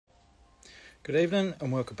Good evening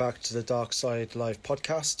and welcome back to the Dark Side Live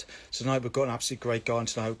podcast. Tonight we've got an absolutely great guy on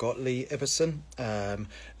tonight. We've got Lee Ibbotson.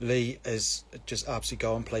 Lee is just absolutely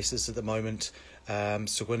going places at the moment. So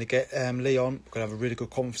we're going to get Lee on. We're going to have a really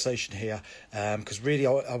good conversation here because really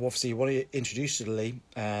I obviously want to introduce you to Lee.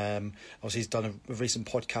 Obviously he's done a recent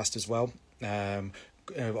podcast as well.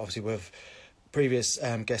 Obviously with previous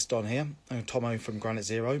guest on here, Tomo from Granite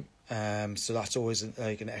Zero. So that's always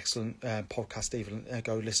an excellent podcast to even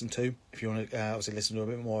go listen to if you want to obviously listen to a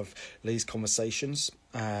bit more of Lee's conversations.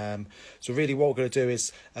 So really what we're going to do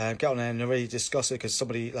is get on there and really discuss it because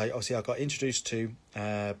somebody obviously I got introduced to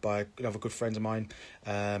by another good friend of mine.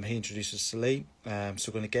 He introduced us to Lee, so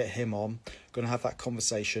we're going to get him on, going to have that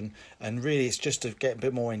conversation, and really it's just to get a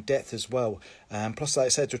bit more in depth as well. Plus, like I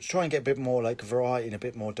said, to try and get a bit more variety and a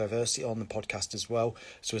bit more diversity on the podcast as well,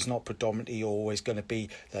 so it's not predominantly always going to be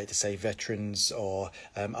say veterans or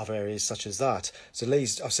other areas such as that. So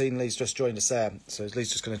I've seen Lee's just joined us there, so Lee's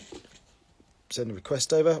just going to send a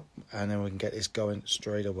request over and then we can get this going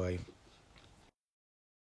straight away.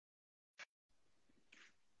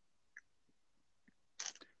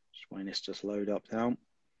 Just waiting this just load up now.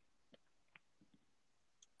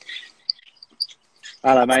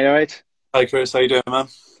 Hello mate, alright? Hi Chris, how you doing, man?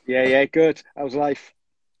 Yeah, good. How's life?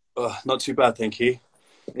 Not too bad, thank you.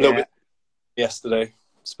 A little bit yesterday.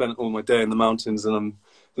 Spent all my day in the mountains and I'm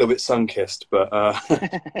a little bit sun-kissed, but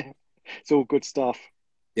it's all good stuff.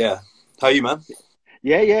 Yeah. How are you, man?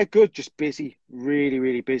 Yeah, good. Just busy,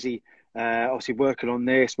 really busy. Obviously working on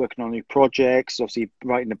this, working on new projects, obviously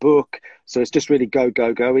writing a book. So it's just really go.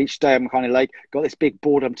 Each day I'm kind of got this big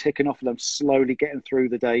board I'm ticking off and I'm slowly getting through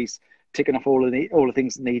the days, ticking off all the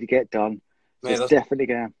things that need to get done. So mate, it's definitely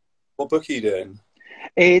going. What book are you doing?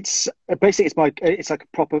 It's basically it's like a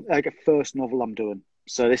proper a first novel I'm doing.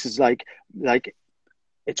 So this is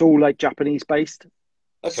it's all Japanese based.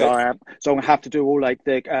 Okay. So I'm gonna have to do all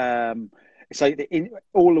the it's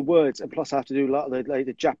all the words, and plus I have to do a lot of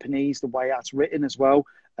the Japanese, the way that's written as well.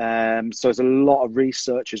 So there's a lot of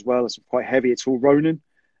research as well. It's quite heavy. It's all Ronin.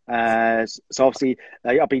 So obviously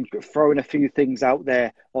I've been throwing a few things out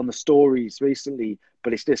there on the stories recently,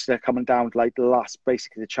 but it's just coming down to the last,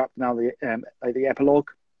 basically the chapter now, the epilogue.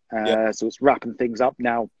 So it's wrapping things up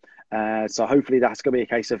now. So hopefully that's going to be a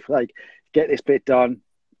case of get this bit done,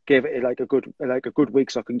 give it a good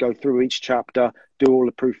week so I can go through each chapter, do all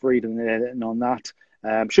the proofreading and editing on that.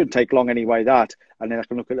 Shouldn't take long anyway, that. And then I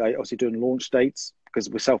can look at obviously doing launch dates because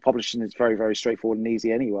with self-publishing it's very, very straightforward and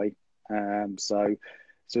easy anyway. So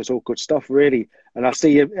it's all good stuff, really. And I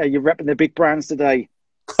see you're repping the big brands today.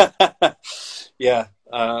 Yeah,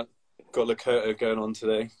 got Lakota going on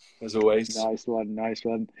today, as always. Nice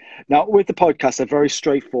one. Now, with the podcast, they're very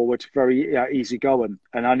straightforward, very easy going.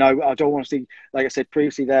 And I know I don't want to see, like I said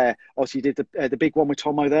previously there, obviously you did the big one with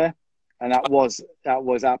Tomo there. And that was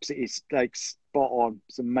absolutely spot on.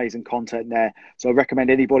 Some amazing content there. So I recommend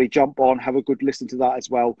anybody jump on, have a good listen to that as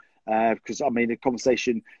well. Because the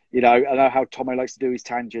conversation, I know how Tomo likes to do his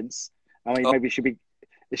tangents. Maybe it should be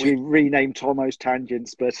renamed Tomo's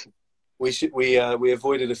Tangents, but we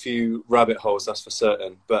avoided a few rabbit holes, that's for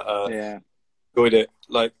certain. But enjoyed it.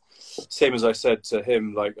 Same as I said to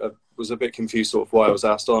him, I was a bit confused sort of why I was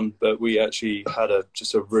asked on, but we actually had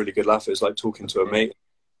just a really good laugh. It was like talking to a mate.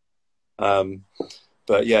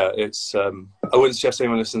 But yeah, it's I wouldn't suggest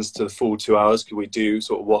anyone listens to the full 2 hours because we do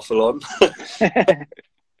sort of waffle on.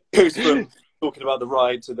 Goes from talking about the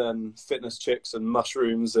ride to then fitness chicks and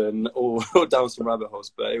mushrooms and all down some rabbit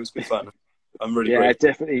holes, but it was good fun. I'm really grateful.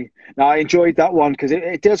 Definitely. No, I enjoyed that one because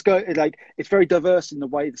it does go it's very diverse in the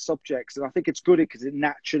way the subjects, and I think it's good because it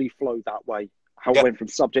naturally flowed that way. How it went from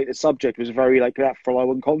subject to subject was very that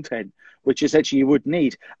flow and content, which essentially you would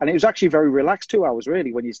need, and it was actually very relaxed 2 hours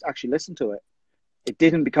really when you actually listen to it. It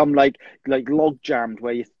didn't become like log jammed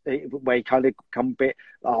where you kind of come a bit,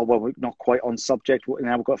 we're not quite on subject,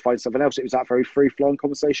 now we've got to find something else. It was that very free flowing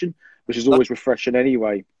conversation, which is always refreshing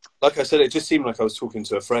anyway. Like I said, it just seemed like I was talking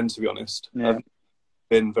to a friend, to be honest. Yeah. I've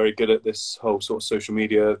been very good at this whole sort of social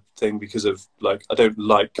media thing because of I don't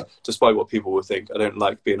like, despite what people will think, I don't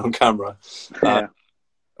like being on camera.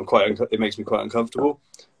 It makes me quite uncomfortable,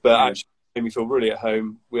 but actually it made me feel really at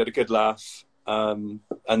home. We had a good laugh. And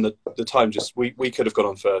the time we could have gone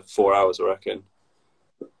on for 4 hours, I reckon.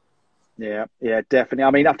 Yeah,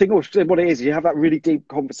 definitely. I think what it is, you have that really deep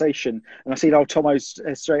conversation, and I see Tomo's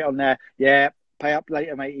straight on there. Yeah, pay up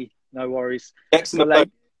later, matey. No worries. It's all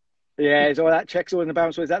that checks all in the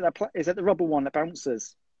bouncer. Is that the rubber one that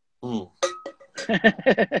bounces?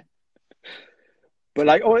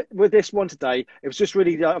 But with this one today, it was just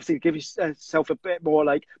really obviously give yourself a bit more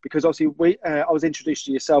because obviously I was introduced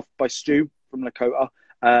to yourself by Stu from Lakota,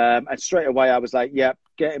 And straight away I was like, yeah,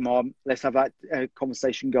 get him on. Let's have that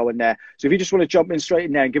conversation going there. So if you just want to jump in straight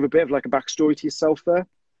in there and give a bit of like a backstory to yourself there.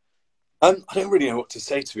 I don't really know what to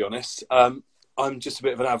say, to be honest. I'm just a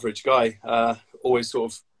bit of an average guy. Always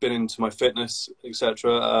sort of been into my fitness,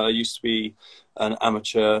 etc. I used to be an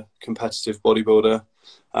amateur competitive bodybuilder.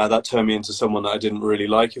 That turned me into someone that I didn't really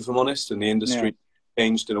like, if I'm honest. And the industry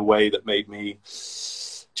changed in a way that made me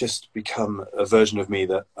just become a version of me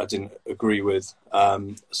that I didn't agree with.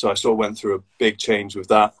 So I sort of went through a big change with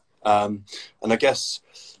that. And I guess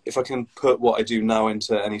if I can put what I do now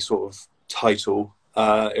into any sort of title,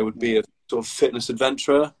 it would be a sort of fitness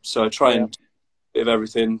adventurer. So I try and do a bit of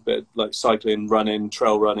everything, but like cycling, running,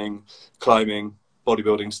 trail running, climbing,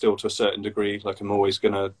 bodybuilding still to a certain degree. Like I'm always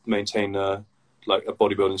going to maintain like a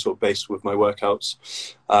bodybuilding sort of base with my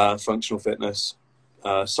workouts, functional fitness,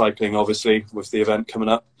 cycling, obviously, with the event coming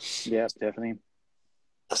up. Yeah, definitely.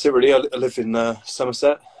 That's it, really. I live in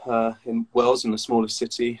Somerset, in Wales, in the smallest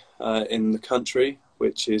city in the country,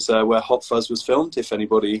 which is where Hot Fuzz was filmed, if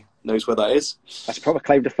anybody knows where that is. That's a proper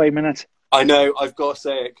claim to fame, innit? I know, I've got to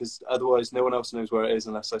say it, because otherwise no one else knows where it is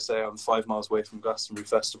unless I say I'm 5 miles away from Glastonbury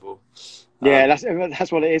Festival. Yeah,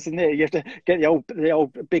 that's what it is, isn't it? You have to get the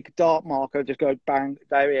old big dart marker, just go bang,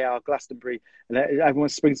 there we are, Glastonbury, and everyone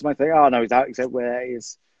springs to my thing. Oh no, that exactly where it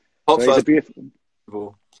is. Hot So Fuzz, it's a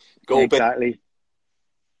beautiful. Exactly.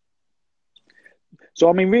 So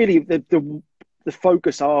I mean, really, the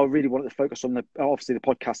focus. I really wanted to focus on obviously the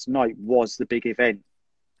podcast tonight was the big event,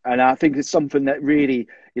 and I think it's something that really,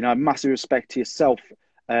 massive respect to yourself,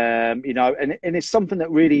 and it's something that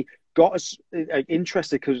really got us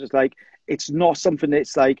interested, because it's like, it's not something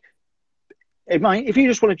that's like, if you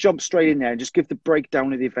just want to jump straight in there and just give the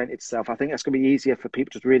breakdown of the event itself, I think that's going to be easier for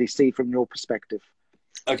people to really see from your perspective.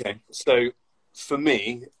 Okay, so for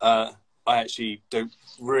me, I actually don't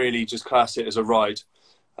really just class it as a ride.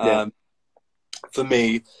 For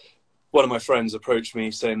me, one of my friends approached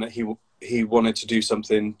me saying that he wanted to do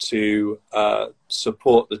something to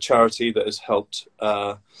support the charity that has helped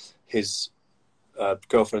his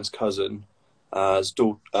girlfriend's cousin. His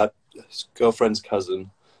girlfriend's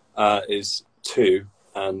cousin is 2,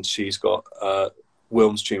 and she's got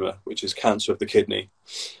Wilms tumor, which is cancer of the kidney.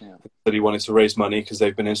 That he wanted to raise money because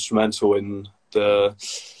they've been instrumental in her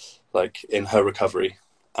recovery.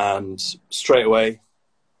 And straight away,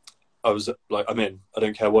 I was like, I'm in. I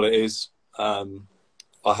don't care what it is.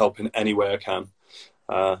 I'll help in any way I can.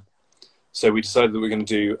 So we decided that we're going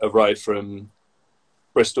to do a ride from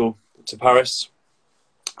Bristol to Paris,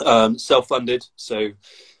 self-funded. So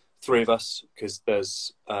 3 of us, because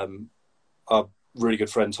there's our really good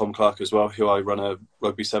friend Tom Clark as well, who I run a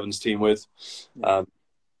rugby sevens team with.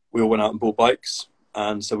 We all went out and bought bikes,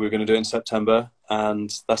 and so we were going to do it in September,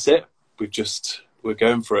 and that's it. We're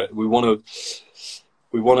going for it. We want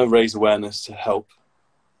to raise awareness to help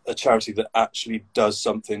a charity that actually does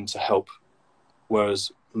something to help,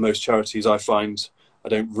 whereas most charities, I find, I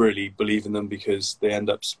don't really believe in them because they end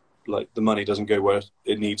up like the money doesn't go where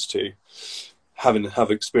it needs to. Have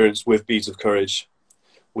experience with Beads of Courage,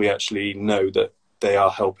 we actually know that they are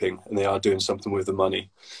helping and they are doing something with the money,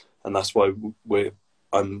 and that's why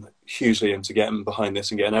I'm hugely into getting behind this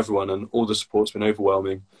and getting everyone, and all the support's been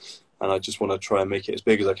overwhelming, and I just want to try and make it as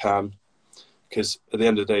big as I can, because at the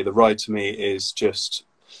end of the day, the ride to me is just,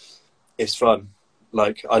 it's fun.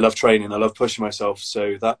 Like, I love training, I love pushing myself,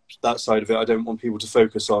 so that side of it, I don't want people to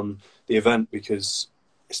focus on the event, because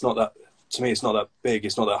it's not that, to me, it's not that big,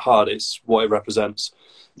 it's not that hard, it's what it represents.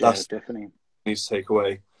 That's definitely needs to take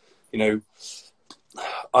away.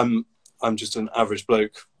 I'm just an average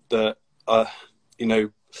bloke that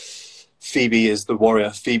Phoebe is the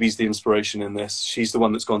warrior. Phoebe's the inspiration in this. She's the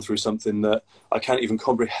one that's gone through something that I can't even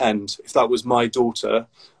comprehend. If that was my daughter,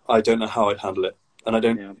 I don't know how I'd handle it, and I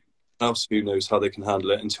don't know else who knows how they can handle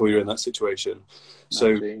it until you're in that situation.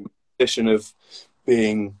 So the position of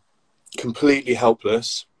being completely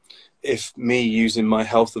helpless, if me using my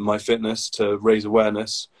health and my fitness to raise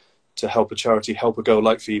awareness to help a charity, help a girl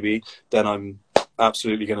like Phoebe, then I'm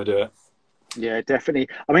absolutely going to do it. Yeah, definitely.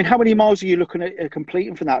 I mean, how many miles are you looking at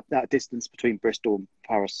completing from that distance between Bristol and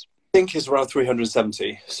Paris? I think it's around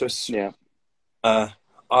 370. So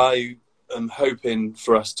I am hoping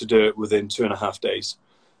for us to do it within 2.5 days.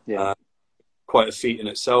 Quite a feat in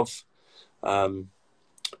itself. We're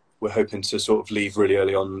hoping to sort of leave really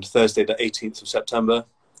early on Thursday, the 18th of September,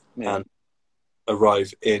 and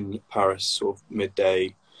arrive in Paris sort of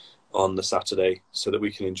midday on the Saturday, so that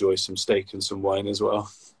we can enjoy some steak and some wine as well.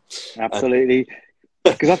 Absolutely.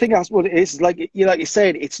 Because I think that's what it is. Like you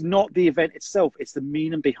said, it's not the event itself; it's the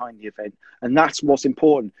meaning behind the event, and that's what's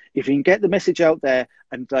important. If you can get the message out there,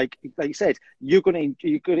 and like you said, you're gonna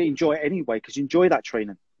enjoy it anyway because you enjoy that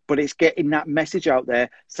training. But it's getting that message out there.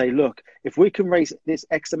 Say, look, if we can raise this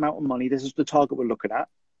X amount of money, this is the target we're looking at.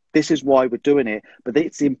 This is why we're doing it. But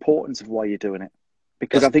it's the importance of why you're doing it,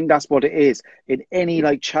 because I think that's what it is in any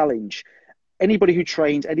like challenge. Anybody who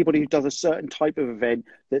trains, anybody who does a certain type of event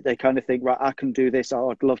that they kind of think, right, I can do this,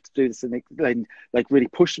 oh, I'd love to do this, and they then like really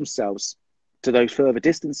push themselves to those further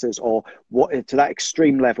distances or what to that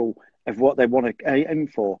extreme level of what they want to aim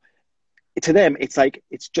for. To them, it's like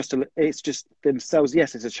it's just themselves.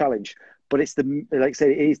 Yes, it's a challenge, but it's the like I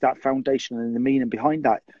say, it is that foundation and the meaning behind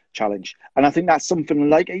that challenge. And I think that's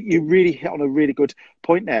something like you really hit on a really good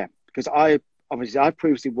point there, because I've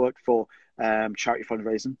previously worked for charity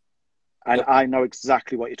fundraising. And yep. I know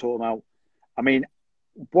exactly what you're talking about. I mean,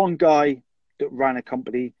 one guy that ran a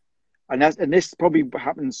company, and this probably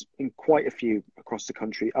happens in quite a few across the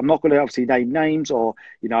country. I'm not going to obviously name names or,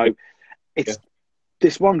 it's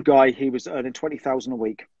this one guy, he was earning 20,000 a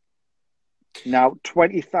week. Now,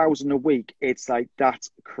 20,000 a week, it's like,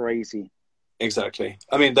 that's crazy. Exactly.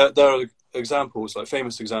 I mean, there are examples, like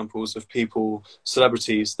famous examples of people,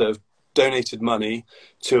 celebrities that have donated money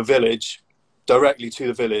to a village, directly to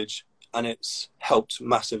the village, and it's helped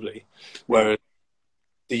massively. Whereas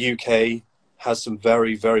the UK has some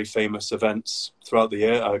very, very famous events throughout the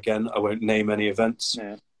year. Again, I won't name any events,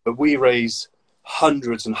 but we raise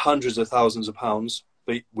hundreds and hundreds of thousands of pounds.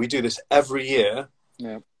 We do this every year.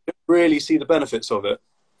 Yeah. You really see the benefits of it.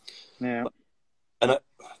 Yeah. And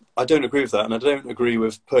I don't agree with that. And I don't agree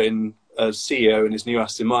with putting a CEO in his new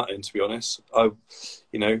Aston Martin, to be honest.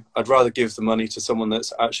 I'd rather give the money to someone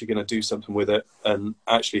that's actually going to do something with it and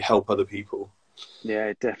actually help other people.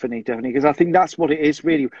 Yeah, definitely. Because I think that's what it is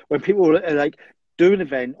really. When people are like do an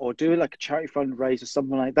event or do like a charity fundraiser or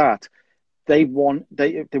something like that, they want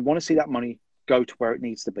to see that money go to where it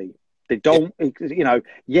needs to be. They don't,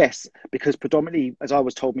 yes, because predominantly, as I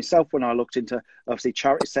was told myself when I looked into obviously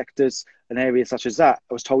charity sectors and areas such as that,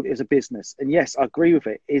 I was told it is a business. And yes, I agree with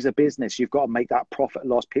it. It is a business. You've got to make that profit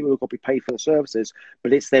and loss. People have got to be paid for the services,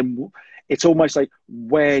 but it's almost like,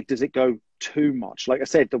 where does it go too much? Like I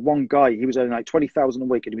said, the one guy, he was earning like 20,000 a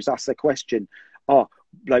week, and he was asked the question,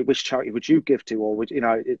 like, which charity would you give to? Or would,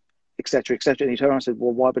 et cetera, et cetera. And he turned around and said,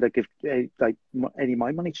 well, why would I give like any of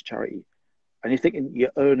my money to charity? And you're thinking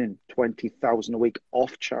you're earning 20,000 a week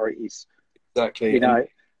off charities. Exactly.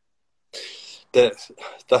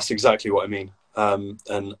 That's exactly what I mean.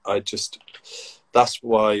 And that's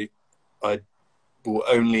why I will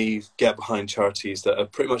only get behind charities that are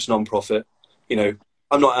pretty much non-profit. I'm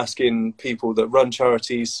not asking people that run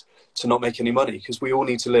charities to not make any money, because we all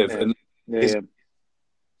need to live.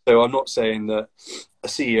 So I'm not saying that a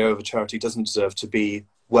CEO of a charity doesn't deserve to be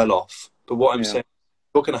well off. But what I'm saying,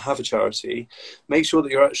 you're going to have a charity, make sure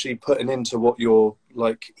that you're actually putting into what you're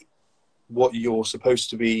supposed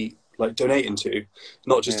to be like donating to,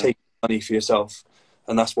 not just taking money for yourself.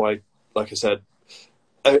 And that's why, like I said,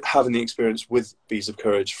 having the experience with Bees of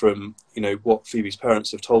Courage from, what Phoebe's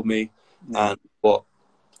parents have told me and what,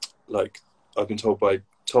 like, I've been told by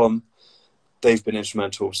Tom, they've been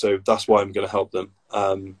instrumental. So that's why I'm going to help them.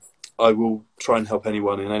 I will try and help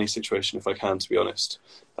anyone in any situation if I can, to be honest.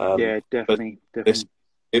 Definitely.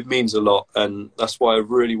 It means a lot, and that's why I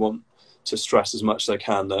really want to stress as much as I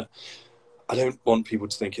can that I don't want people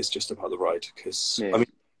to think it's just about the ride, because I mean,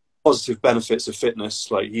 positive benefits of fitness,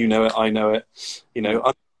 like I know it.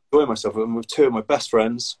 I'm enjoying myself. I'm with two of my best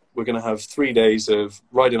friends. We're going to have 3 days of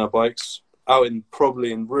riding our bikes out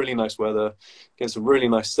probably in really nice weather, getting some really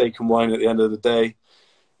nice steak and wine at the end of the day.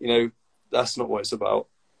 That's not what it's about.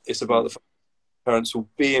 It's about the fact that parents will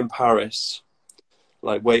be in Paris,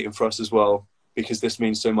 like waiting for us as well, because this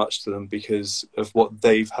means so much to them because of what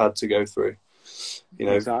they've had to go through.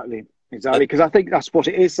 Exactly. Because I think that's what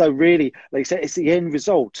it is. So really, like you said, it's the end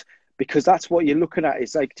result, because that's what you're looking at.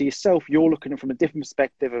 It's like, to yourself, you're looking at it from a different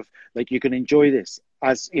perspective of like, you can enjoy this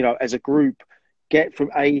as a group, get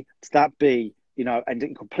from A to that B,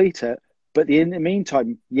 and complete it. But in the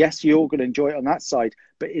meantime, yes, you're going to enjoy it on that side,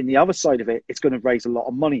 but in the other side of it, it's going to raise a lot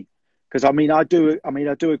of money. Because I do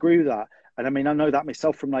agree with that. And I know that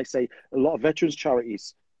myself from, like, say, a lot of veterans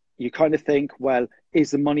charities. You kind of think, well,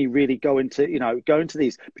 is the money really going to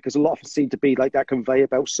these? Because a lot of them seem to be like that conveyor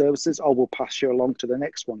belt services. Oh, we'll pass you along to the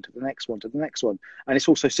next one, to the next one, to the next one. And it's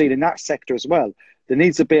also seen in that sector as well. There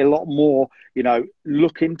needs to be a lot more,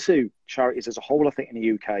 look into charities as a whole, I think, in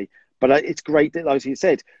the UK. But it's great that, as you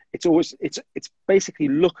said, it's basically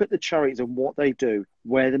look at the charities and what they do,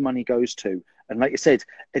 where the money goes to, And like you said,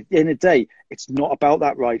 at the end of the day, it's not about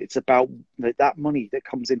that ride. It's about that money that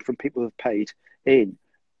comes in from people who've paid in,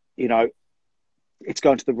 you know, it's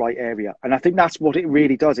going to the right area. And I think that's what it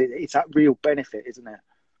really does. It's that real benefit, isn't it?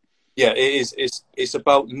 Yeah, it is. It's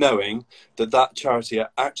about knowing that charity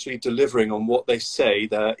are actually delivering on what they say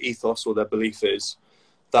their ethos or their belief is.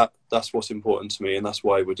 That's what's important to me, and that's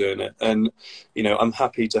why we're doing it. And, you know, I'm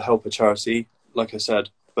happy to help a charity, like I said,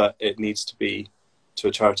 but it needs to be to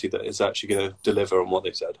a charity that is actually going to deliver on what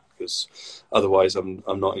they said, because otherwise I'm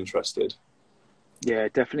not interested. Yeah,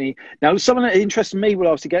 definitely. Now, something that interests me will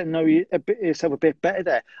obviously get to know yourself a bit better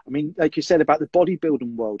there. I mean, like you said about the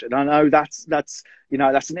bodybuilding world, and I know that's you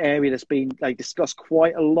know, that's an area that's been like discussed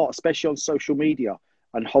quite a lot, especially on social media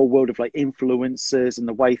and whole world of like influencers and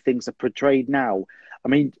the way things are portrayed now. I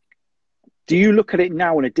mean, do you look at it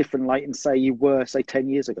now in a different light and say you were, say, 10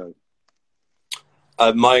 years ago?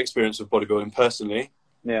 My experience with bodybuilding personally.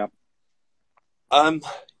 Yeah.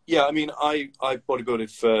 Yeah, I mean, I bodybuilded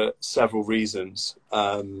for several reasons.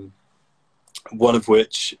 One of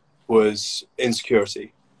which was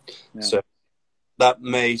insecurity. Yeah. So that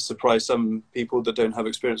may surprise some people that don't have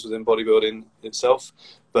experience within bodybuilding itself,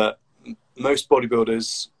 but most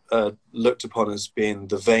bodybuilders looked upon as being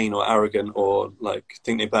the vain or arrogant or like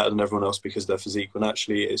think they're better than everyone else because of their physique, when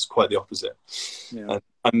actually it's quite the opposite. Yeah. And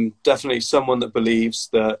I'm definitely someone that believes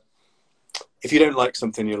that if you don't like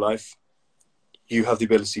something in your life, you have the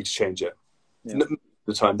ability to change it. Yeah.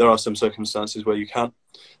 The time there are some circumstances where you can't,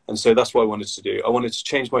 and so that's what I wanted to do. I wanted to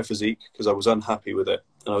change my physique because I was unhappy with it,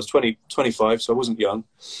 and I was 25, so I wasn't young.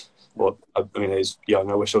 Well, I mean, I was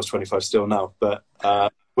young. I wish I was 25 still now, but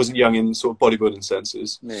wasn't young in sort of bodybuilding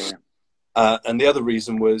senses. Yeah. And the other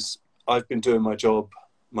reason was I've been doing my job,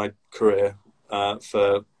 my career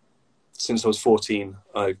since I was 14.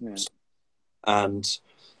 And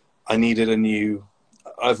I needed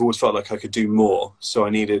I've always felt like I could do more, so I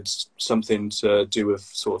needed something to do with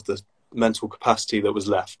sort of the mental capacity that was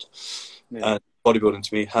left. Yeah. And bodybuilding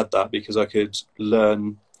to me had that, because I could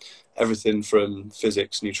learn everything from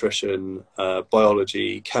physics, nutrition,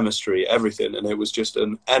 biology, chemistry, everything, and it was just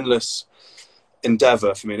an endless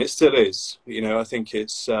endeavor for me, and it still is. You know, I think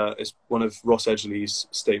it's one of Ross Edgley's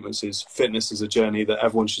statements is fitness is a journey that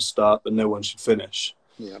everyone should start but no one should finish.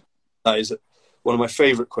 Yeah, that is one of my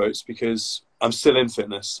favorite quotes, because I'm still in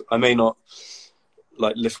fitness. I may not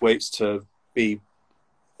like lift weights to be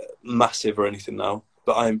massive or anything now,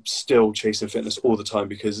 but I'm still chasing fitness all the time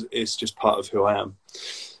because it's just part of who I am.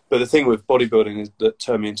 But the thing with bodybuilding is that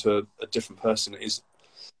turned me into a different person is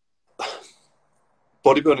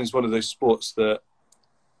bodybuilding is one of those sports that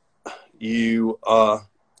you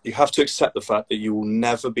have to accept the fact that you will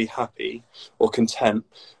never be happy or content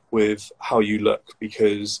with how you look,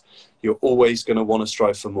 because you're always going to want to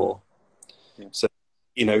strive for more. Yeah. So,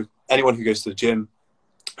 you know, anyone who goes to the gym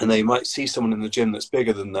and they might see someone in the gym that's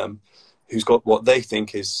bigger than them, who's got what they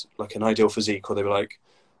think is like an ideal physique, or they were like,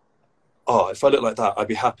 oh, if I look like that, I'd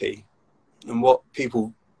be happy. And what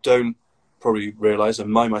people don't probably realise,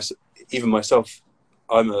 and even myself,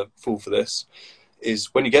 I'm a fool for this,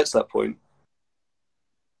 is when you get to that point,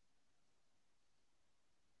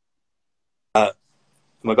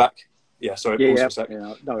 am I back? Yeah, sorry, pause for a sec.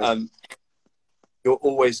 Yeah, no, you're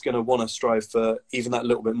always going to want to strive for even that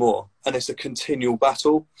little bit more. And it's a continual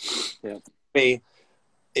battle. Yeah. For me,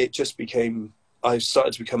 I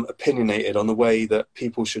started to become opinionated on the way that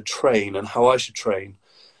people should train and how I should train.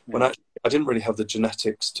 Yeah. When actually, I didn't really have the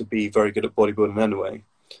genetics to be very good at bodybuilding anyway.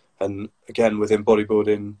 And again, within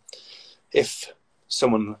bodybuilding, if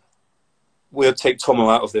someone, we'll take Tomo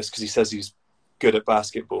out of this because he says he's good at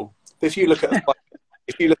basketball. But if you look at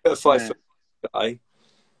a 5 foot guy,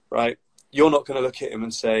 right, you're not going to look at him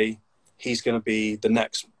and say he's going to be the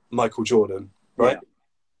next Michael Jordan, right? Yeah.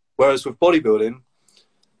 Whereas with bodybuilding,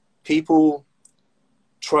 people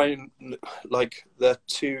try and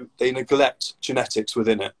they neglect genetics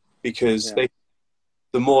within it, because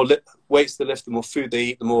the more weights they lift, the more food they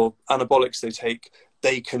eat, the more anabolics they take,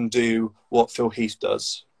 they can do what Phil Heath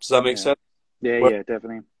does. Does that make sense? Yeah,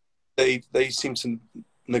 definitely. They seem to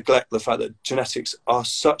neglect the fact that genetics are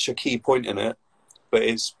such a key point in it, but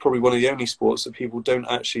it's probably one of the only sports that people don't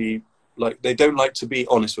actually like. They don't like to be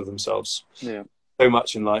honest with themselves. Yeah. So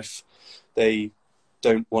much in life, they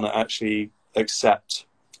don't want to actually accept.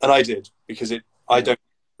 And I did, because I don't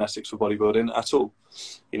have genetics for bodybuilding at all.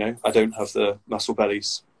 You know, I don't have the muscle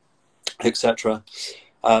bellies, etc.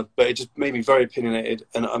 But it just made me very opinionated.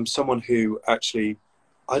 And I'm someone who actually,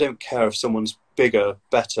 I don't care if someone's bigger,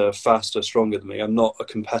 better, faster, stronger than me. I'm not a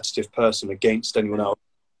competitive person against anyone else.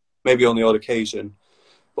 Maybe on the odd occasion,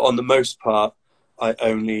 but on the most part, I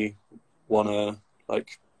only want to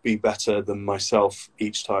be better than myself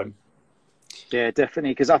each time. Yeah,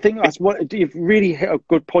 definitely. Because I think that's what you've really hit a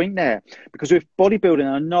good point there. Because with bodybuilding,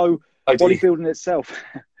 I know bodybuilding itself,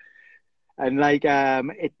 and like I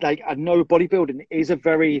know bodybuilding is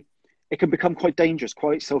it can become quite dangerous,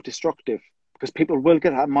 quite self-destructive. Because people will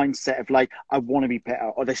get that mindset of like, I want to be better,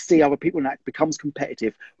 or they see other people and that becomes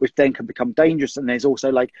competitive, which then can become dangerous. And there's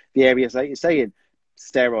also like the areas like you're saying,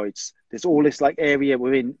 steroids. There's all this like area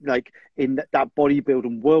within like in that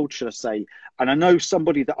bodybuilding world, should I say? And I know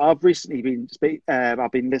somebody that I've recently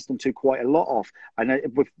I've been listening to quite a lot of, and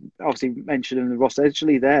with obviously mentioning the Ross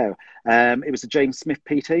Edgley there. It was the James Smith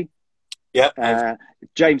PT. Yeah,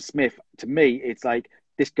 James Smith, to me, it's like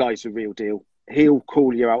this guy's the real deal. He'll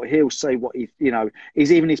call you out. He'll say what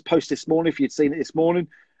he's even his post this morning. If you'd seen it this morning,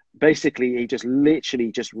 basically he just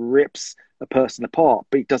literally just rips a person apart,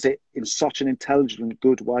 but he does it in such an intelligent and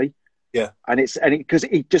good way. Yeah, and because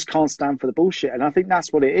he just can't stand for the bullshit. And I think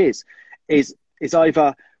that's what it is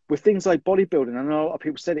either with things like bodybuilding. I know a lot of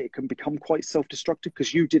people said it can become quite self-destructive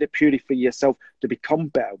because you did it purely for yourself to become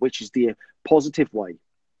better, which is the positive way.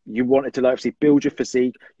 You wanted to obviously build your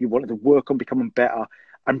physique. You wanted to work on becoming better.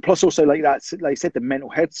 And plus also like that, like I said, the mental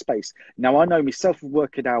headspace. Now, I know myself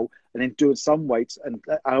working out and then doing some weights, and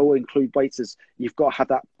I will include weights as you've got to have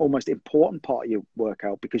that almost important part of your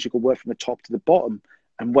workout because you can work from the top to the bottom.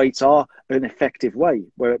 And weights are an effective way,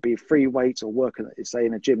 whether it be free weights or working, say,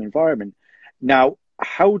 in a gym environment. Now,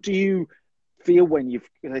 how do you feel when you've,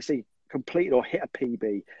 as I say, completed or hit a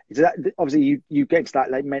PB? Is that obviously you get to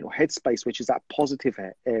that like mental headspace, which is that positive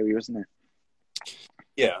area, isn't it?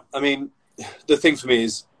 Yeah, I mean, the thing for me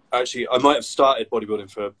is actually I might have started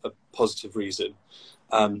bodybuilding for a positive reason.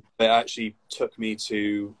 But it actually took me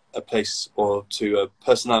to a place or to a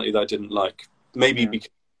personality that I didn't like. Maybe because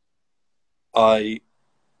I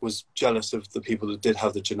was jealous of the people that did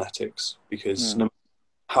have the genetics, because no matter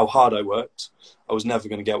how hard I worked, I was never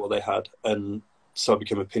going to get what they had. And so I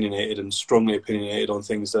became opinionated and strongly opinionated on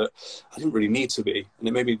things that I didn't really need to be. And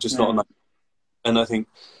it made me just not enough. And I think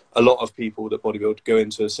a lot of people that bodybuild go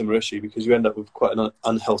into a similar issue because you end up with quite an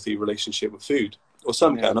unhealthy relationship with food, or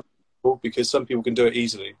some can, because some people can do it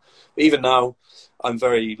easily. But even now, I'm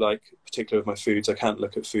very particular with my foods. I can't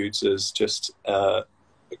look at foods as just, I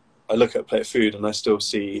look at a plate of food and I still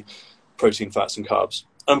see protein, fats and carbs.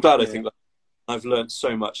 I'm glad I think that I've learned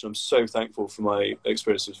so much, and I'm so thankful for my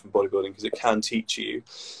experiences from bodybuilding, because it can teach you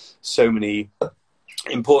so many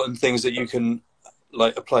important things that you can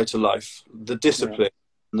apply to life. The discipline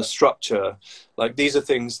and the structure, these are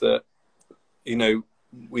things that,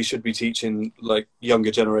 we should be teaching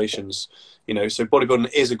younger generations, so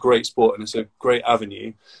bodybuilding is a great sport and it's a great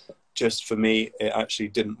avenue. Just for me, it actually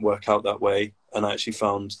didn't work out that way. And I actually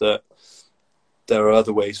found that there are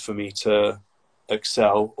other ways for me to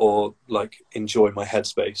excel or enjoy my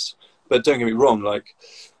headspace. But don't get me wrong,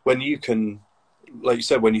 when you can, like you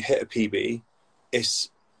said, when you hit a PB, it's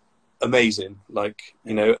amazing. When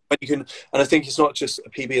you can, and I think it's not just a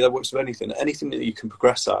PB that works with anything that you can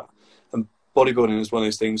progress at. And bodybuilding is one of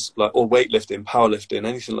those things, or weightlifting, powerlifting,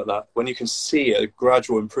 anything like that. When you can see a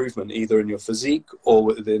gradual improvement either in your physique or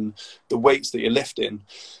within the weights that you're lifting,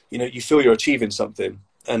 you feel you're achieving something.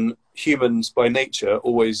 And humans by nature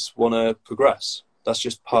always want to progress. That's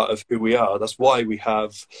just part of who we are. That's why we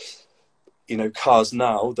have, cars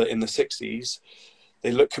now that in the 60s,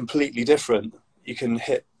 they look completely different. You can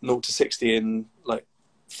hit 0 to 60 in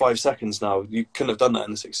 5 seconds now. You couldn't have done that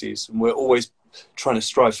in the 60s. And we're always trying to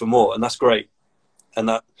strive for more, and that's great. And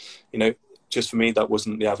that, just for me, that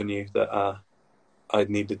wasn't the avenue that I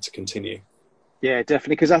needed to continue. Yeah,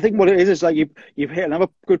 definitely. Because I think what it is you've hit another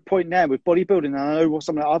good point there with bodybuilding. And I know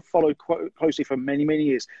something that I've followed quite closely for many, many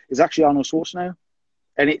years is actually Arnold Schwarzenegger.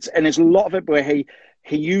 And there's a lot of it where he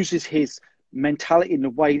uses his mentality in the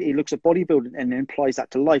way he looks at bodybuilding and then applies that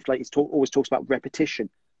to life. Always talks about repetition.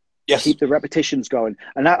 Yes. Keep the repetitions going.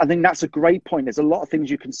 And I think that's a great point. There's a lot of things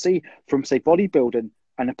you can see from, say, bodybuilding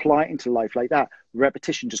and apply it into life like that.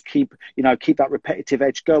 Repetition, just keep that repetitive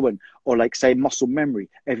edge going. Or say muscle memory,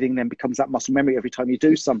 everything then becomes that muscle memory every time you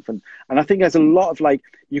do something. And I think there's a lot of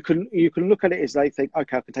you can look at it as think,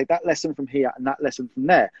 okay, I can take that lesson from here and that lesson from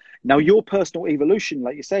there. Now your personal evolution,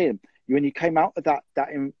 like you're saying, when you came out of that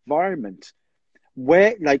environment,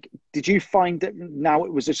 where did you find that now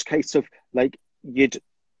it was just a case of you'd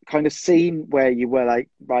kind of seen where you were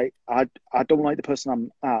right, I don't like the person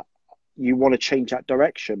I'm at, you want to change that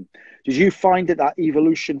direction? Did you find that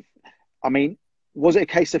evolution, I mean, was it a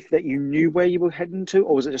case of that you knew where you were heading to,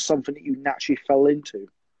 or was it just something that you naturally fell into?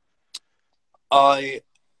 I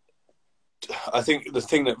think the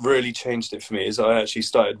thing that really changed it for me is I actually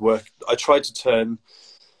started work. I tried to turn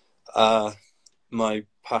my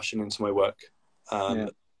passion into my work.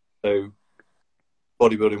 So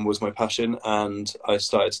bodybuilding was my passion, and I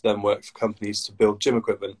started to then work for companies to build gym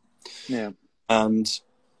equipment. And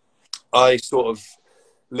I sort of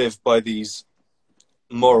live by these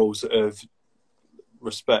morals of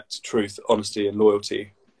respect, truth, honesty, and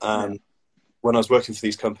loyalty. And when I was working for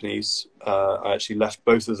these companies, I actually left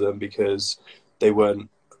both of them because they weren't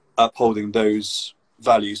upholding those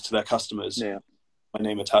values to their customers. My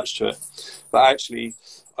name attached to it. But actually,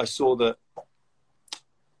 I saw that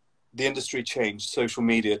the industry changed. Social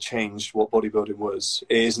media changed what bodybuilding was.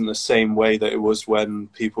 It isn't the same way that it was when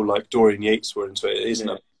people like Dorian Yates were into it. It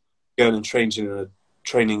isn't going and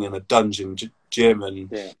training in a dungeon gym and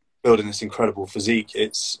building this incredible physique.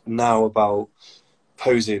 It's now about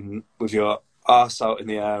posing with your ass out in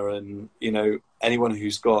the air, and you know, anyone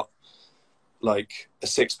who's got like a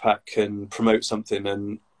six-pack can promote something,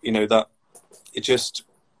 and you know that it just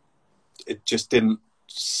didn't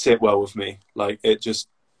sit well with me. Like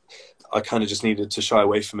I kind of just needed to shy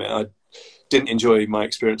away from it. I didn't enjoy my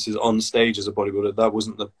experiences on stage as a bodybuilder. That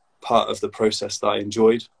wasn't the part of the process that I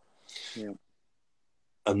enjoyed.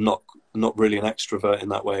 I'm not really an extrovert in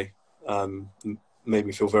that way. Made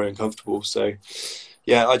me feel very uncomfortable. So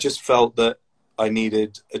yeah, I just felt that I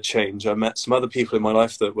needed a change. I met some other people in my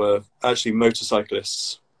life that were actually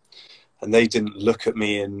motorcyclists, and they didn't look at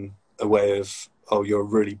me in a way of, oh, you're a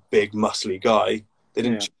really big muscly guy. They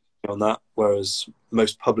didn't judge me on that, whereas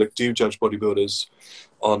most public do judge bodybuilders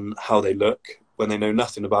on how they look when they know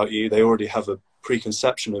nothing about you. They already have a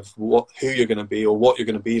preconception of who you're going to be or what you're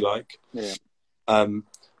going to be like. And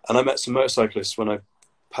I met some motorcyclists when I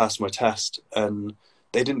passed my test, and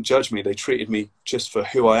they didn't judge me. They treated me just for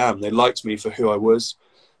who I am. They liked me for who I was.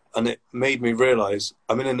 And it made me realize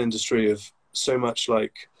I'm in an industry of so much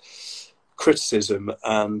like criticism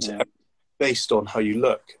and based on how you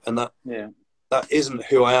look. And that isn't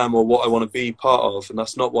who I am or what I want to be part of. And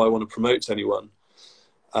that's not what I want to promote to anyone.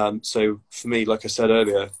 So for me, like I said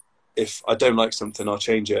earlier, if I don't like something, I'll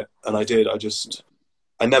change it. And I did.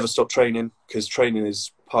 I never stopped training, because training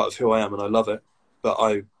is part of who I am and I love it. But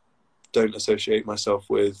I don't associate myself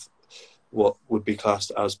with what would be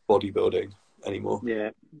classed as bodybuilding anymore. Yeah,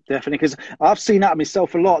 definitely. Because I've seen that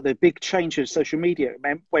myself a lot. The big change in social media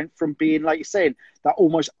went from being, like you're saying, that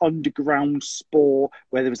almost underground sport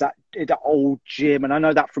where there was that old gym. And I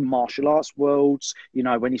know that from martial arts worlds, you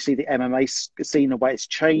know, when you see the MMA scene, the way it's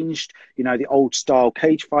changed, you know, the old style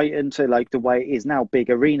cage fighting to like the way it is now, big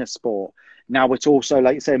arena sport. Now it's also,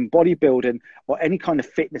 like you said, in bodybuilding or any kind of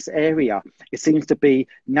fitness area, it seems to be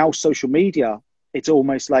now social media. It's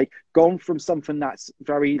almost like gone from something that's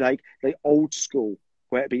very like old school,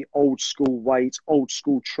 where it be old school weights, old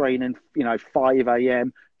school training, you know, 5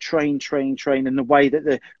 a.m., train, and the way that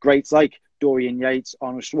the greats like Dorian Yates,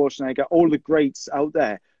 Arnold Schwarzenegger, all the greats out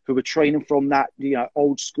there who were training from that, you know,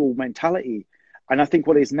 old school mentality. And I think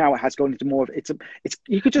what it is now, it has gone into more of it's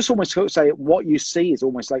you could just almost say what you see is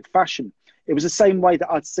almost like fashion. It was the same way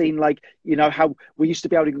that I'd seen, like, you know, how we used to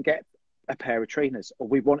be able to get a pair of trainers, or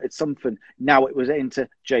we wanted something. Now it was into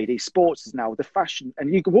JD Sports is now the fashion,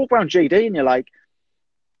 and you can walk around JD and you're like,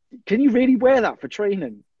 can you really wear that for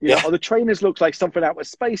training? You know, or the trainers look like something out of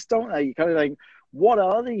space, don't they? You kind of think, what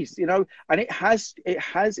are these? You know, and it has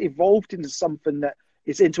evolved into something that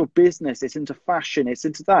is into a business, it's into fashion, it's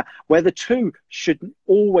into that, where the two shouldn't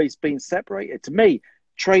always be separated. To me,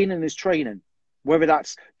 training is training. Whether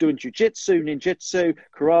that's doing jiu-jitsu, ninjutsu,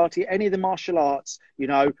 karate, any of the martial arts, you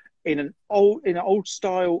know, in an old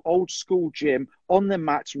style, old school gym, on the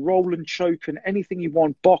mats, rolling, choking, anything you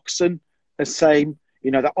want, boxing, the same, you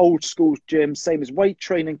know, the old school gym, same as weight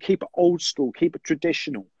training, keep it old school, keep it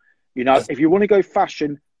traditional. You know, if you want to go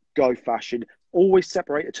fashion, always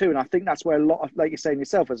separate the two. And I think that's where a lot of, like you're saying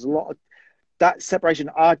yourself, there's a lot of that separation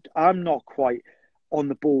I'm not quite on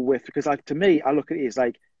the ball with, because to me, I look at it as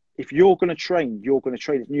like, if you're going to train, you're going to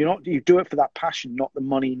train. You do it for that passion, not the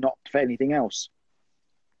money, not for anything else.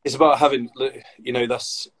 It's about having, you know,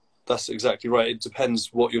 that's exactly right. It depends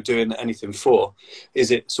what you're doing anything for.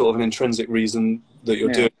 Is it sort of an intrinsic reason that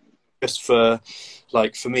you're doing just for,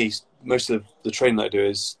 like for me, most of the training that I do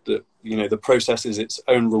is that, you know, the process is its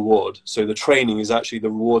own reward. So the training is actually the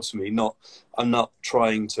reward to me. I'm not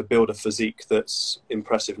trying to build a physique that's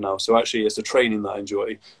impressive now. So actually it's the training that I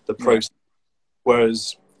enjoy, the process.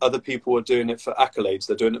 Whereas other people are doing it for accolades.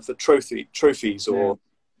 They're doing it for trophies, or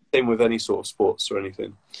same with any sort of sports or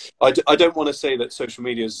anything. I don't want to say that social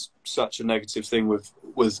media is such a negative thing with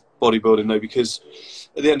bodybuilding, though, because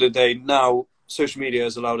at the end of the day, now social media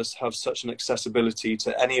has allowed us to have such an accessibility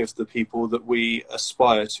to any of the people that we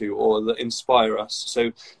aspire to or that inspire us.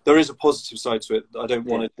 So there is a positive side to it. I don't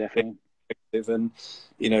want to and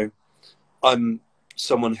you know, I'm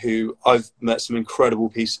someone who I've met some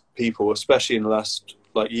incredible people, especially in the last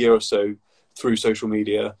like year or so through social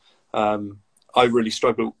media. I really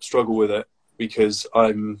struggle with it because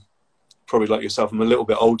I'm probably like yourself. I'm a little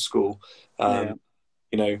bit old school.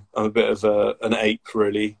 You know, I'm a bit of an ape,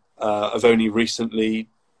 really. I've only recently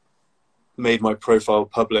made my profile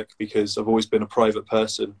public because I've always been a private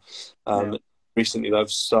person. Recently,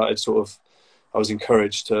 I've started I was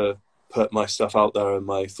encouraged to put my stuff out there and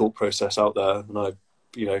my thought process out there, and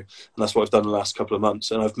and that's what I've done the last couple of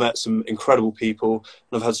months. And I've met some incredible people,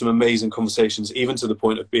 and I've had some amazing conversations, even to the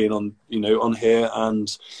point of being on, on here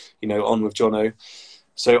and, on with Jono.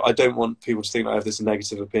 So I don't want people to think I have this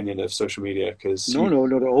negative opinion of social media, because no,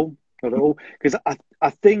 not at all, not at all. Because I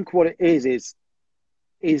think what it is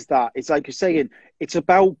that it's like you're saying, it's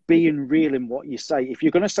about being real in what you say. If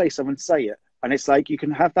you're going to say something, say it. And it's like you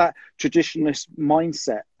can have that traditionalist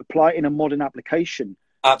mindset, apply it in a modern application.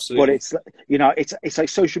 Absolutely. But it's like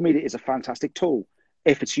social media is a fantastic tool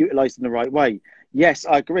if it's utilized in the right way. Yes,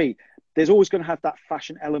 I agree. There's always going to have that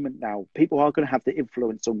fashion element now. People are going to have the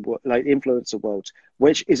influencer world,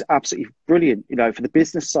 which is absolutely brilliant, for the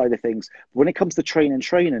business side of things. When it comes to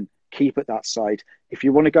training, keep it that side. If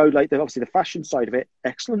you want to go obviously the fashion side of it,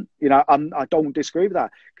 excellent. I don't disagree with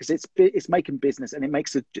that, because it's making business and it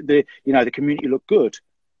makes the community look good,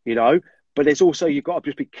 But there's also, you've got to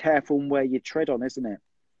just be careful where you tread on, isn't it?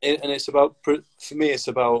 And it's about, for me, it's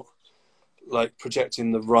about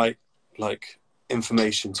projecting the right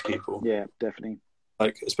information to people. Yeah, definitely.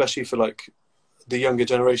 Especially for the younger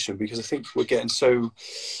generation, because I think we're getting so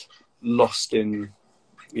lost in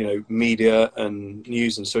media and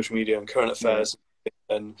news and social media and current affairs,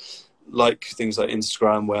 and things like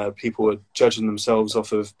Instagram, where people are judging themselves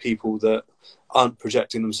off of people that aren't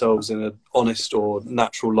projecting themselves in an honest or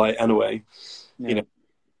natural light anyway.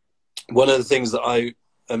 One of the things that I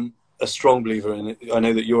am a strong believer in, I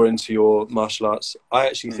know that you're into your martial arts, I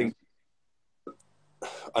actually think,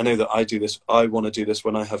 I know that I want to do this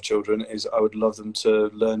when I have children, is I would love them to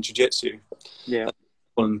learn jiu-jitsu. Yeah.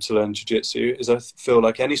 I want them to learn jiu-jitsu, is I feel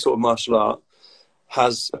like any sort of martial art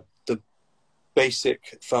has the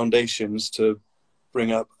basic foundations to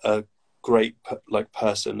bring up a great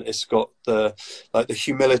person. It's got the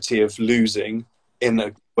humility of losing in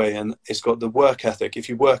a way, and it's got the work ethic. If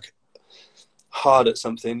you work hard at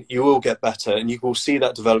something, you will get better, and you will see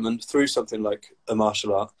that development through something like a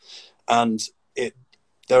martial art. And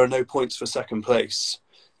there are no points for second place.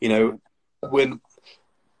 When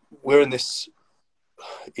we're in this,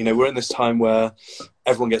 we're in this time where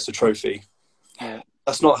everyone gets a trophy.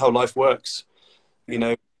 That's not how life works.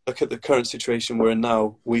 Look at the current situation we're in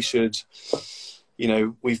now. We should,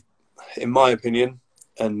 we've, in my opinion,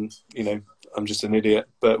 and I'm just an idiot,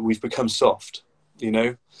 but we've become soft. And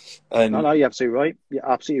no, you're absolutely right. You're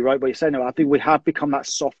absolutely right. What you're saying, I think we have become that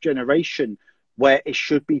soft generation where it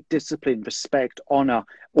should be discipline, respect, honor,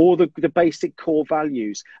 all the basic core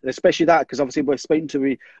values, and especially that, because obviously we're speaking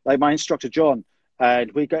to my instructor John,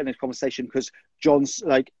 and we get in this conversation because John's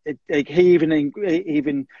he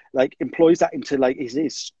even employs that into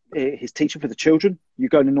his teaching for the children. You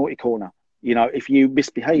go in the naughty corner. If you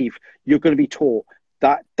misbehave, you're going to be taught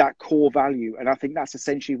that core value, and I think that's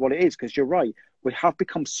essentially what it is. Because you're right, we have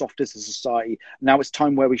become soft as a society. Now it's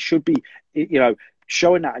time where we should be,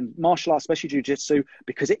 showing that in martial arts, especially jiu-jitsu,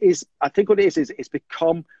 because it is, I think what it is it's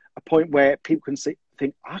become a point where people can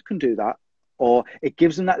think, I can do that, or it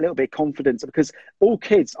gives them that little bit of confidence, because all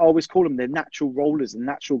kids, I always call them, they're natural rollers and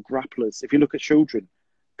natural grapplers. If you look at children,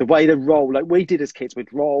 the way they roll, like we did as kids,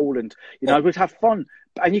 we'd roll and, we'd have fun.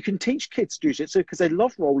 And you can teach kids jiu-jitsu because they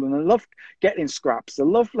love rolling and love getting in scraps. They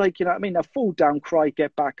love, they fall down, cry,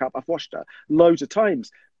 get back up. I've watched that loads of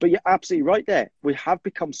times. But you're absolutely right there. We have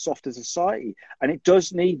become soft as a society, and it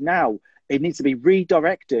does need now, it needs to be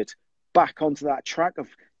redirected back onto that track of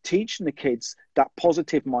teaching the kids that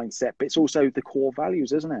positive mindset, but it's also the core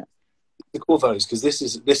values, isn't it? The core values, because this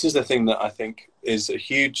is the thing that I think is a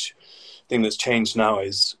huge thing that's changed now.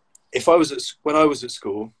 Is when I was at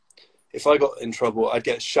school, if I got in trouble, I'd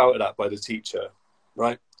get shouted at by the teacher,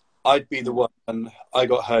 right? I'd be the one, and I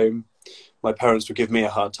got home, my parents would give me a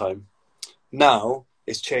hard time. Now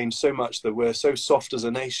it's changed so much that we're so soft as a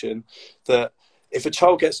nation that if a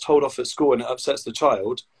child gets told off at school and it upsets the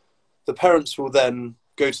child, the parents will then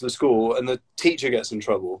go to the school and the teacher gets in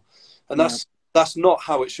trouble. And that's not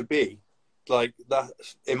how it should be. That,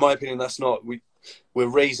 in my opinion, that's not, we're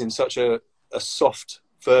raising such a soft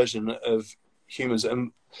version of humans,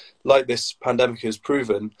 and like this pandemic has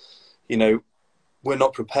proven, we're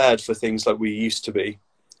not prepared for things like we used to be.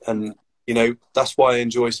 And that's why I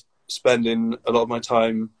enjoy spending a lot of my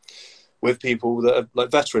time with people that are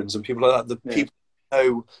like veterans and people like that. The people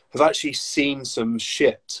who have actually seen some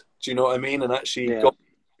shit. Do you know what I mean? And actually got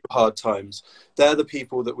through hard times. They're the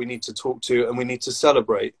people that we need to talk to and we need to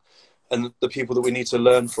celebrate, and the people that we need to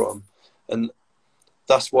learn from. And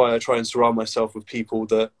that's why I try and surround myself with people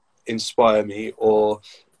that inspire me or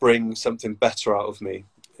bring something better out of me,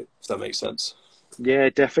 if that makes sense. Yeah,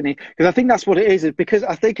 definitely. Because I think that's what it is because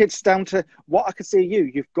I think it's down to what I can see you.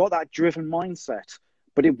 You've got that driven mindset,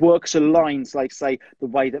 but it works aligns, like, say, the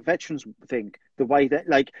way that veterans think, the way that,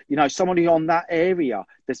 like, you know, somebody on that area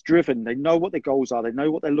that's driven, they know what their goals are, they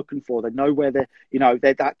know what they're looking for, they know where their, you know,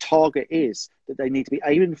 that target is that they need to be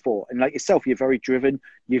aiming for. And like yourself, you're very driven.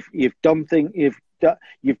 You've done things, you've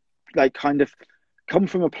like kind of come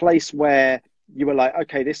from a place where you were like,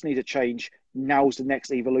 okay, this needs a change. Now's the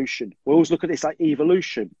next evolution. We always look at this like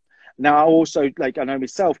evolution. Now, I also, like, I know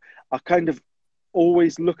myself, I kind of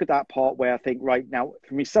always look at that part where I think, right now,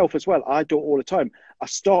 for myself as well, I do it all the time. I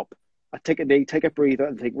stop, I take a knee, take a breather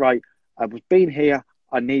and think, right, I've been here,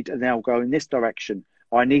 I need to now go in this direction.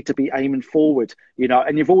 Or I need to be aiming forward, you know,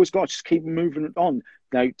 and you've always got to just keep moving on.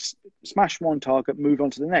 You know, smash one target, move on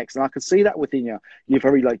to the next. And I can see that within you. You're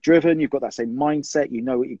very like driven, you've got that same mindset, you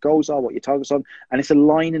know what your goals are, what your targets are, and it's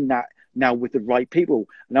aligning that now with the right people.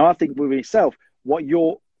 Now, I think with yourself,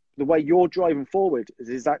 the way you're driving forward is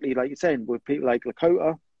exactly like you're saying, with people like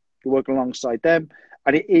Lakota, you're working alongside them,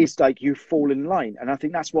 and it is like you fall in line. And I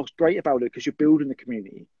think that's what's great about it, because you're building the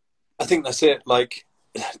community. I think that's it. Like,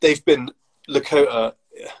 they've been Lakota.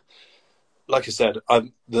 Like I said,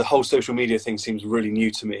 the whole social media thing seems really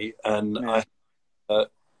new to me, and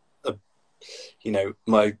you know,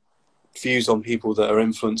 my views on people that are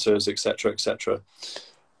influencers, etc., etc.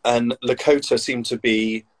 And Lakota seem to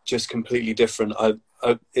be just completely different.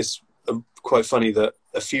 It's quite funny that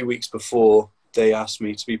a few weeks before they asked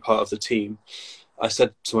me to be part of the team, I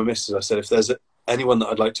said to my missus, I said, if there's anyone that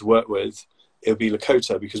I'd like to work with, it would be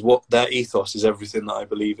Lakota, because what their ethos is everything that I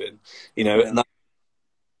believe in, you know, and that,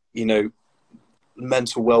 you know,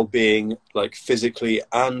 mental well-being, like physically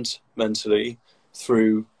and mentally,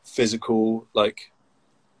 through physical, like,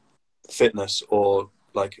 fitness or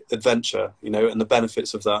like adventure, you know, and the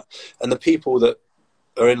benefits of that. And the people that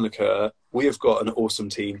are in Lakota, we have got an awesome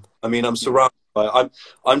team. I mean, I'm surrounded by,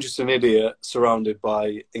 I'm just an idiot surrounded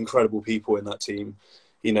by incredible people in that team.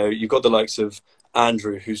 You know, you've got the likes of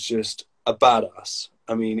Andrew, who's just a badass.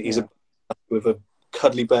 I mean, he's with a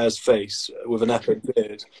cuddly bear's face, with an epic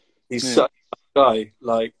beard. He's such a guy,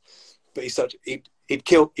 like, but he's such, he'd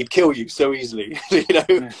kill you so easily, you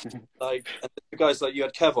know. Like, and the guys like, you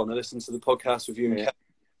had Kev on, I listened to the podcast with you and Kev,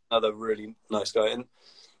 another really nice guy, and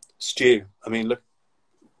Stu. I mean, look,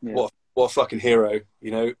 what a fucking hero,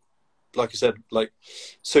 you know. Like I said, like,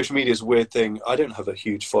 social media is a weird thing. I don't have a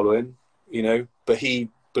huge following, you know, but he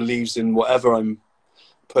believes in whatever I'm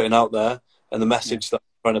putting out there and the message that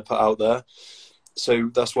I'm trying to put out there.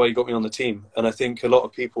 So that's why he got me on the team. And I think a lot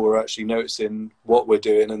of people are actually noticing what we're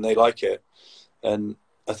doing and they like it. And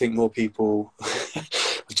I think more people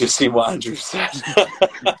have just seen what Andrew said.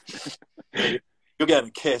 You're getting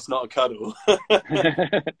a kiss, not a cuddle.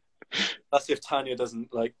 That's if Tanya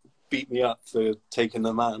doesn't, like, beat me up for taking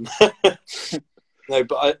the man. No,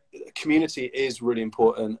 but community is really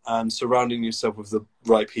important, and surrounding yourself with the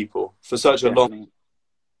right people. For such a long,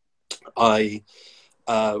 I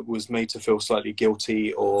was made to feel slightly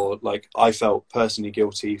guilty, or like I felt personally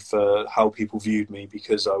guilty for how people viewed me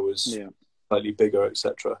because I was slightly bigger,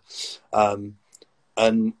 etc.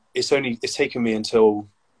 And it's taken me until,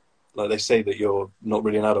 like, they say that you're not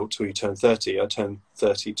really an adult till you turn 30. I turned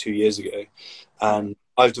 30 2 years ago, and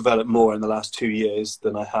I've developed more in the last 2 years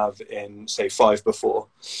than I have in, say, 5 before.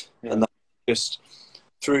 And that's just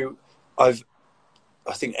through, I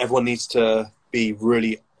think everyone needs to be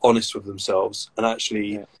really honest with themselves and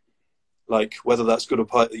actually, like, whether that's good or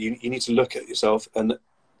bad, you need to look at yourself and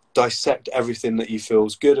dissect everything that you feel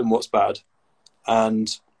is good and what's bad.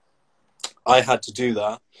 And I had to do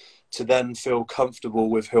that to then feel comfortable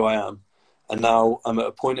with who I am. And now I'm at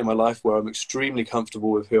a point in my life where I'm extremely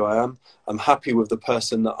comfortable with who I am. I'm happy with the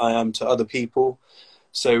person that I am to other people.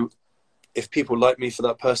 So if people like me for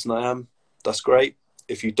that person I am, that's great.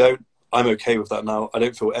 If you don't, I'm okay with that now. I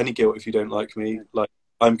don't feel any guilt if you don't like me. Like,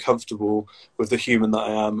 I'm comfortable with the human that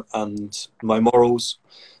I am and my morals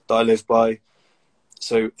that I live by.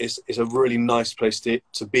 So it's a really nice place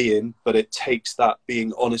to be in, but it takes that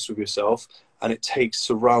being honest with yourself. And it takes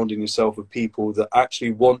surrounding yourself with people that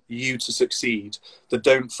actually want you to succeed, that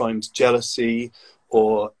don't find jealousy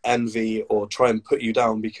or envy or try and put you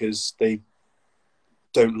down because they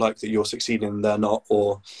don't like that you're succeeding and they're not.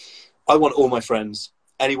 Or I want all my friends,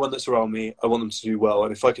 anyone that's around me, I want them to do well.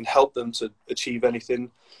 And if I can help them to achieve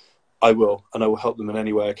anything, I will. And I will help them in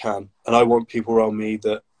any way I can. And I want people around me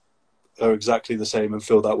that are exactly the same and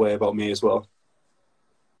feel that way about me as well.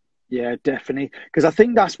 Yeah, definitely. Because I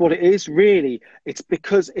think that's what it is, really. It's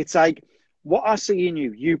because it's like, what I see in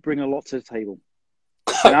you, you bring a lot to the table.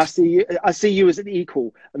 And I see you as an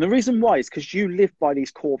equal. And the reason why is because you live by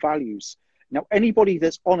these core values. Now, anybody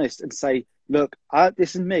that's honest and say, look,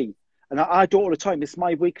 this is me. And I do it all the time. This is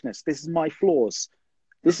my weakness. This is my flaws.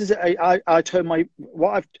 This is, I turn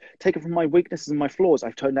what I've taken from my weaknesses and my flaws,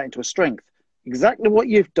 I've turned that into a strength. Exactly what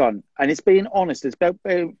you've done. And it's being honest. It's about,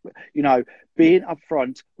 being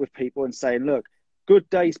upfront with people and saying, look, good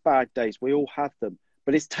days, bad days, we all have them.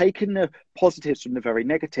 But it's taking the positives from the very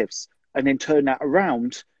negatives and then turn that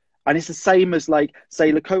around. And it's the same as, like,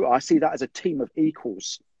 say, Lakota. I see that as a team of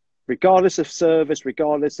equals, regardless of service,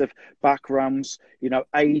 regardless of backgrounds,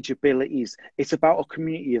 age, abilities. It's about a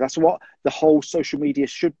community. That's what the whole social media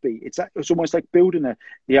should be. It's almost like building a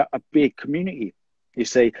big community, you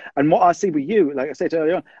see. And what I see with you, like I said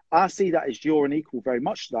earlier on, I see that as you're an equal very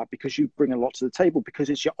much to that, because you bring a lot to the table, because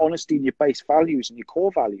it's your honesty and your base values and your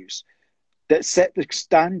core values that set the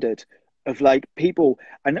standard of, like, people.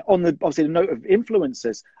 And on the, obviously, the note of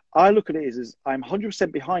influencers, I look at it as I'm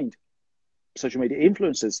 100% behind social media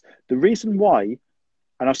influencers. The reason why,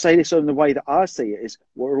 and I'll say this in the way that I see it, is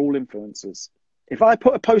we're all influencers. If I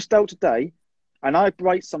put a post out today and I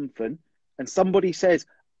write something and somebody says,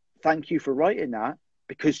 thank you for writing that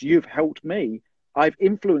because you've helped me, I've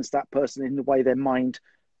influenced that person in the way their mind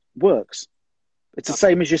works. It's the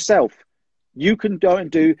same as yourself. You can go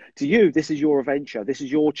and do, to you, this is your adventure. This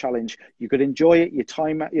is your challenge. You could enjoy it, your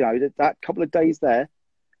time, that couple of days there.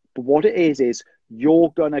 But what it is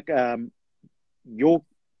you're you're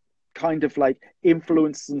kind of like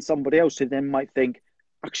influencing somebody else who then might think,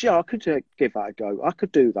 actually, I could give that a go. I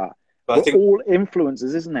could do that. But we're all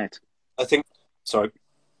influencers, isn't it? I think, sorry,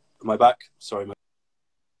 am I back? Sorry.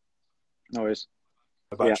 No worries.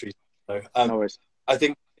 My battery. Yeah. No worries. I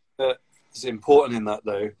think that it's important in that,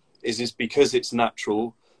 though, is because it's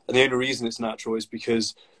natural. And the only reason it's natural is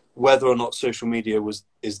because whether or not social media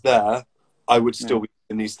is there, I would still be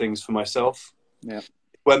doing these things for myself. Yeah.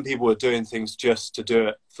 When people are doing things just to do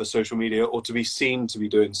it for social media or to be seen to be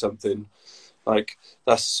doing something, like,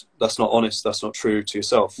 that's not honest. That's not true to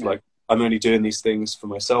yourself. Yeah. Like, I'm only doing these things for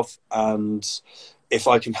myself. And if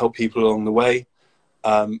I can help people along the way,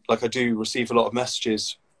 like, I do receive a lot of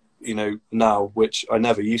messages, now, which I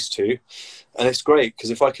never used to. And it's great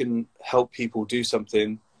because if I can help people do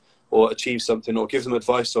something or achieve something or give them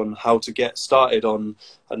advice on how to get started on,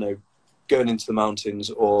 I don't know, going into the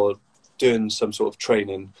mountains or doing some sort of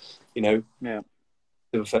training, to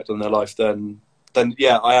affect on their life, then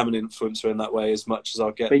yeah, I am an influencer in that way as much as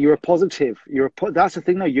I'll get. But you're a positive. That's the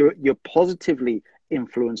thing, though. You're positively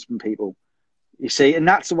influencing people. You see, and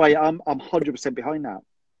that's the way I'm 100% behind that.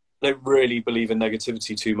 I don't really believe in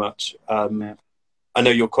negativity too much. I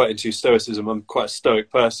know you're quite into stoicism. I'm quite a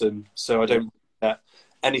stoic person, so I don't let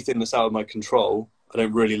anything that's out of my control. I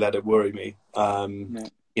don't really let it worry me.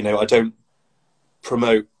 I don't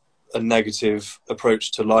promote a negative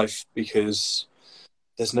approach to life because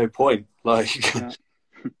there's no point. Like,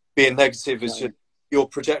 being negative is just, you're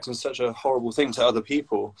projecting such a horrible thing to other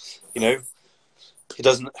people. It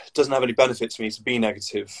doesn't have any benefit to me to be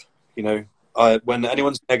negative. When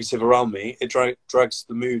anyone's negative around me, it drags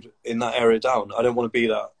the mood in that area down. I don't want to be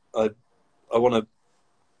that. I want to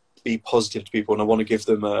be positive to people, and I want to give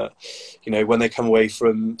them when they come away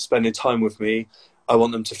from spending time with me, I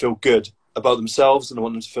want them to feel good about themselves, and I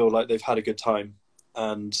want them to feel like they've had a good time.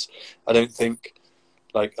 And I don't think,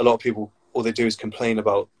 like, a lot of people, all they do is complain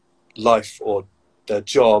about life or their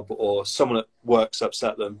job or someone at work's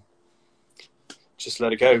upset them. Just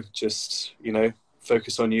let it go. Just,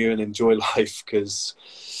 focus on you and enjoy life, because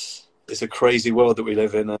it's a crazy world that we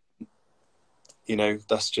live in. And,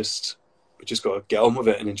 that's just, we just got to get on with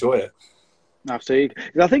it and enjoy it. Absolutely.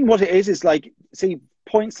 I think what it is like, see,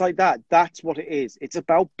 points like that, that's what it is. It's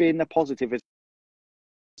about being a positive.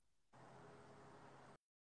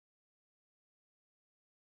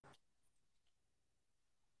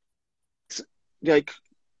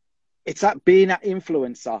 It's that being that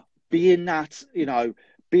influencer, being that,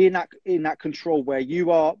 being that in that control where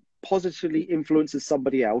you are positively influencing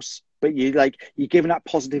somebody else, but you're giving that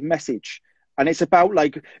positive message. And it's about,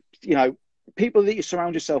 people that you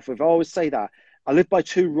surround yourself with. I always say that I live by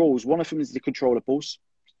 2 rules. One of them is the controllables.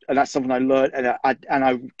 And that's something I learned. And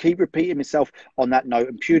I keep repeating myself on that note.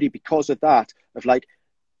 And purely because of that, of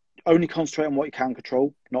only concentrate on what you can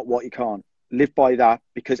control, not what you can't. Live by that,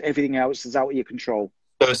 because everything else is out of your control.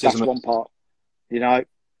 That's one part. you know.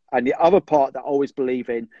 And the other part that I always believe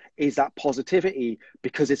in is that positivity,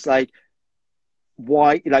 because it's like,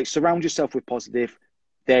 why, like, surround yourself with positive,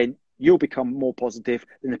 then you'll become more positive,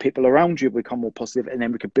 then the people around you will become more positive, and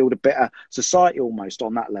then we could build a better society almost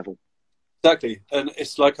on that level. Exactly. And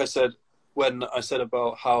it's like I said, when I said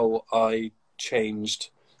about how I changed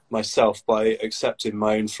myself by accepting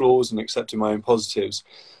my own flaws and accepting my own positives,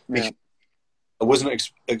 because I wasn't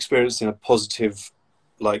experiencing a positive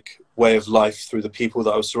like way of life through the people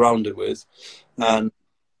that I was surrounded with. And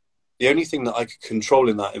the only thing that I could control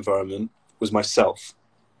in that environment was myself.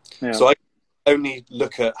 So I only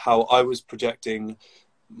look at how I was projecting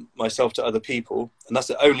myself to other people, and that's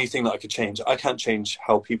the only thing that I could change. I can't change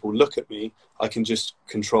how people look at me. I can just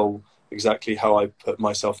control exactly how I put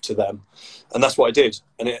myself to them, and that's what I did,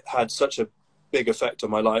 and it had such a big effect on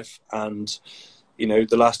my life. And you know,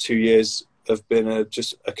 the last 2 years have been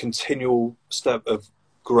just a continual step of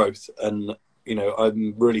growth, and you know,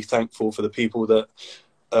 I'm really thankful for the people that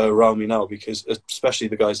are around me now, because especially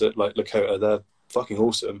the guys at like Lakota, they're fucking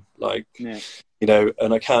awesome. Like, you know,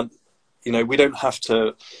 and I can't, you know, we don't have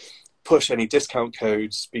to push any discount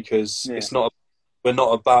codes, because we're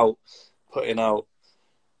not about putting out,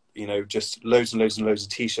 you know, just loads and loads and loads of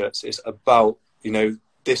t-shirts. It's about, you know,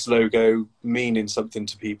 this logo meaning something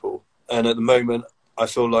to people. And at the moment, I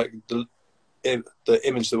feel like the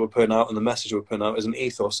image that we're putting out and the message we're putting out is an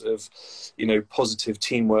ethos of, you know, positive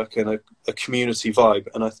teamwork and a community vibe.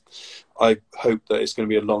 And I hope that it's going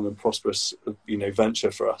to be a long and prosperous, you know,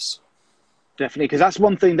 venture for us. Definitely, because that's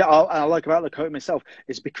one thing that I like about Lakota myself,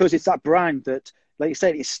 is because it's that brand that, like you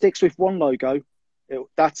said, it sticks with one logo.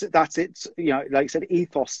 That's it. You know, like I said,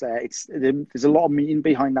 ethos there. There's a lot of meaning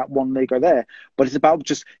behind that one logo there, but it's about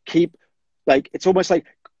just it's almost like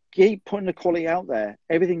keep putting the quality out there.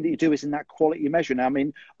 Everything that you do is in that quality measure. Now, I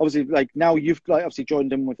mean, obviously, like now you've like obviously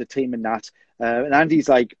joined in with the team and that, and Andy's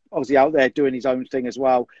like obviously out there doing his own thing as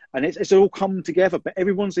well, and it's all come together. But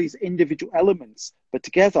everyone's these individual elements, but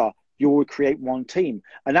together you will create one team,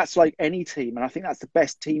 and that's like any team. And I think that's the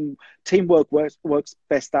best teamwork works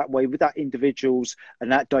best that way, with that individuals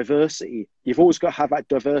and that diversity. You've always got to have that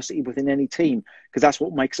diversity within any team, because that's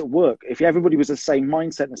what makes it work. If everybody was the same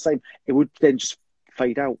mindset and the same, it would then just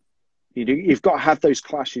fade out. You've got to have those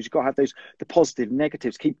clashes. You've got to have the positive,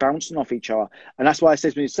 negatives, keep bouncing off each other. And that's why I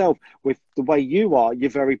said to myself, with the way you are, you're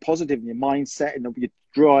very positive in your mindset and your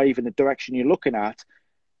drive and the direction you're looking at.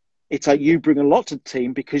 It's like you bring a lot to the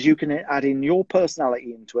team, because you can add in your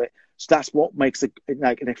personality into it. So that's what makes an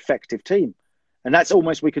effective team. And that's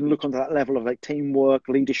almost, we can look onto that level of like teamwork,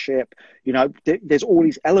 leadership. You know, there's all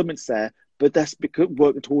these elements there, but that's because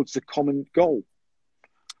working towards the common goal.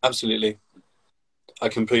 Absolutely. I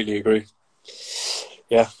completely agree.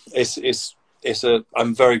 Yeah,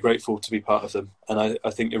 I'm very grateful to be part of them. And I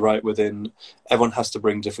think you're right, everyone has to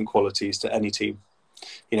bring different qualities to any team.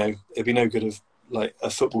 You know, it'd be no good if like a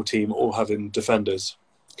football team all having defenders,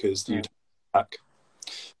 because you'd attack.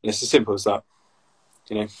 And it's as simple as that,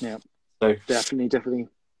 you know? Yeah. So definitely.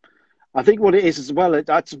 I think what it is as well,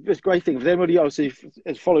 that's a great thing. If anybody obviously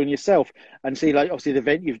is following yourself and see, like, obviously the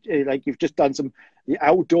event you've just done some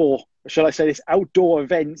outdoor, shall I say this, outdoor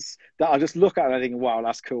events that I just look at and I think, wow,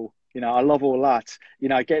 that's cool. You know, I love all that. You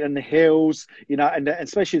know, getting in the hills, you know, and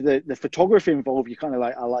especially the photography involved, you kind of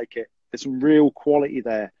like, I like it. There's some real quality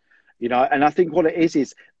there, you know. And I think what it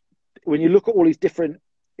is when you look at all these different,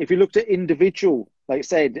 if you looked at individual, like I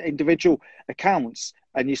said, individual accounts,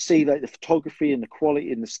 and you see like the photography and the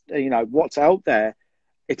quality and the, you know, what's out there,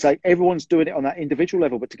 it's like everyone's doing it on that individual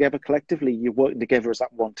level, but together collectively, you're working together as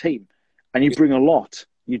that one team, and you bring a lot.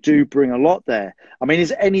 You do bring a lot there. I mean,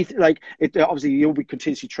 is anything like it? Obviously, you'll be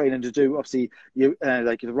continuously training to do. Obviously, you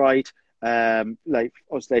like the ride. Like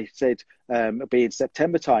as they said, it'll be in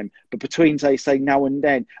September time. But between say now and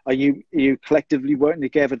then, are you collectively working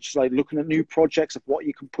together, just like looking at new projects of what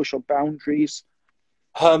you can push on boundaries?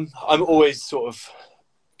 I'm always sort of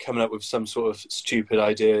coming up with some sort of stupid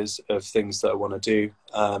ideas of things that I want to do.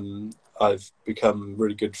 I've become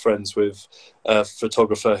really good friends with a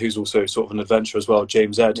photographer who's also sort of an adventurer as well,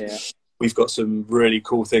 James Ed. Yeah. We've got some really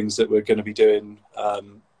cool things that we're going to be doing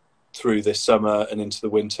through this summer and into the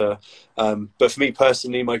winter. But for me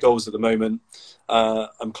personally, my goals at the moment,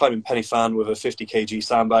 I'm climbing Pen y Fan with a 50 kg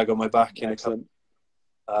sandbag on my back.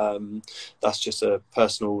 That's just a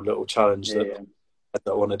personal little challenge that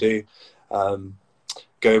I want to do.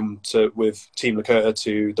 Going with Team Lakota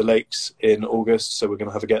to the lakes in August, so we're going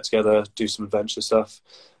to have a get together, do some adventure stuff.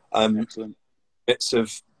 Excellent. Bits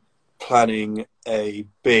of planning a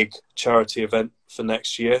big charity event for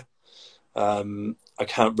next year. I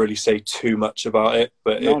can't really say too much about it,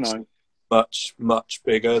 but much, much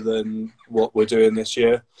bigger than what we're doing this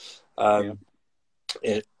year.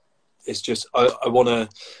 It's just, I want to,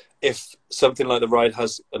 if something like the ride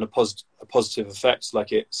has a positive effect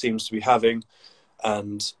like it seems to be having,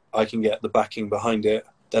 and I can get the backing behind it,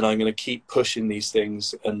 then I'm going to keep pushing these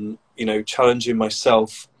things and, you know, challenging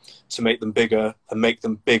myself to make them bigger and make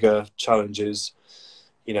them bigger challenges,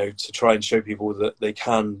 you know, to try and show people that they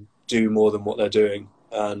can do more than what they're doing.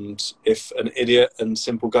 And if an idiot and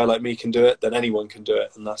simple guy like me can do it, then anyone can do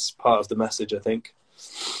it. And that's part of the message, I think.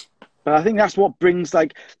 But I think that's what brings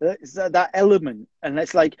like that element. And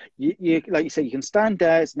it's like, you like you say, you can stand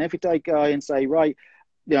there as an everyday guy and say, right,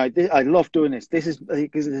 you know, I love doing this. This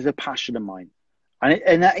is a passion of mine.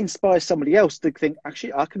 And that inspires somebody else to think,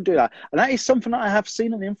 actually, I can do that. And that is something that I have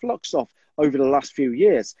seen an influx of over the last few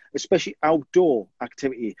years, especially outdoor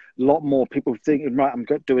activity. A lot more people thinking, right, I'm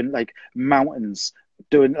doing like mountains,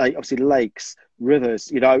 doing like obviously lakes,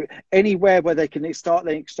 rivers, you know, anywhere where they can start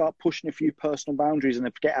pushing a few personal boundaries and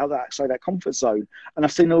get out of that comfort zone. And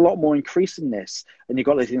I've seen a lot more increase in this. And you've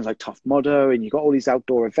got these things like Tough Mudder, and you've got all these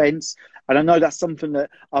outdoor events. And I know that's something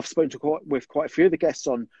that I've spoken with quite a few of the guests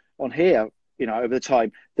on here, you know, over the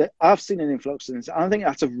time, that I've seen an influx in this. I think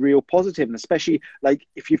that's a real positive. And especially like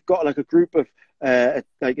if you've got like a group of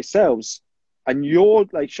like yourselves and you're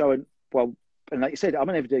like showing, well, and like you said, I'm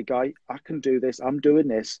an everyday guy, I can do this, I'm doing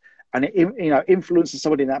this. And it, you know, influences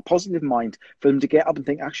somebody in that positive mind for them to get up and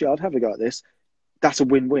think, actually, I'd have a go at this. That's a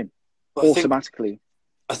win-win automatically.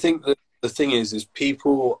 I think that the thing is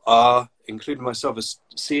people are, including myself, is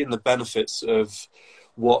seeing the benefits of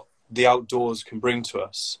what the outdoors can bring to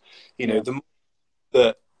us. You know, the more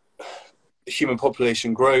that human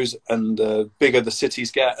population grows and the bigger the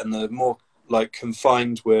cities get and the more like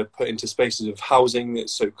confined we're put into spaces of housing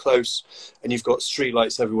that's so close, and you've got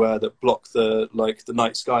streetlights everywhere that block the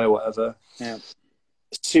night sky or whatever. Yeah.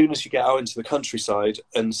 As soon as you get out into the countryside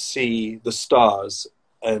and see the stars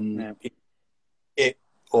and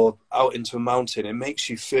or out into a mountain, it makes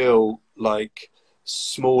you feel like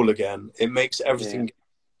small again. It makes everything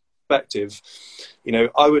perspective. You know,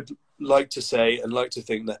 I would like to say and like to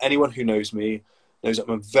think that anyone who knows me knows that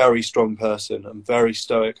I'm a very strong person. I'm very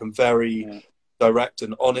stoic. I'm very direct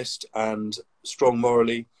and honest and strong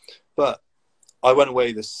morally. But I went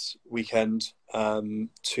away this weekend to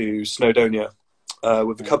Snowdonia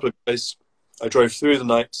with a couple of guys. I drove through the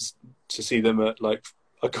night to see them at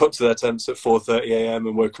I got to their tents at 4:30 a.m.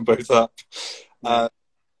 and woke them both up. But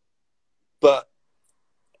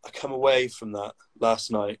I come away from that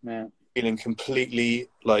last night feeling completely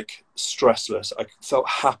like stressless. I felt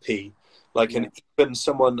happy. And even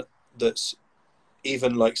someone that's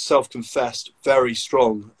even like self-confessed, very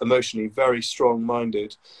strong, emotionally, very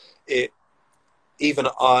strong-minded, even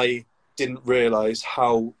I didn't realize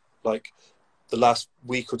how like the last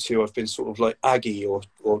week or two I've been sort of like aggy or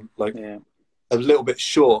like a little bit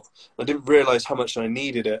short. I didn't realize how much I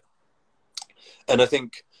needed it. And I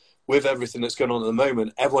think with everything that's going on at the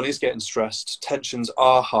moment, everyone is getting stressed. Tensions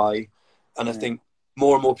are high. And I think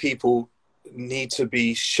more and more people need to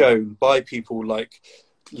be shown by people like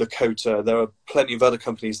Lakota. There are plenty of other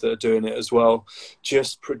companies that are doing it as well,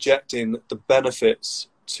 just projecting the benefits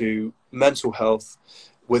to mental health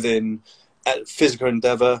within physical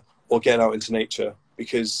endeavor or getting out into nature,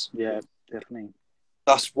 because definitely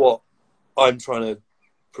that's what I'm trying to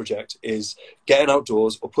project, is getting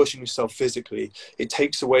outdoors or pushing yourself physically. It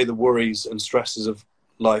takes away the worries and stresses of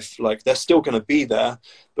life. Like, they're still going to be there,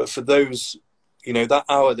 but for those, you know, that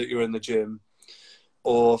hour that you're in the gym,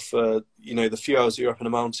 or for, you know, the few hours that you're up in a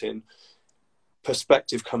mountain,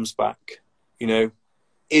 perspective comes back. You know,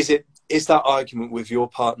 is that argument with your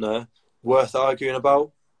partner worth arguing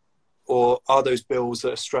about? Or are those bills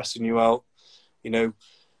that are stressing you out, you know,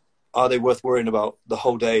 are they worth worrying about the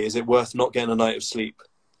whole day? Is it worth not getting a night of sleep?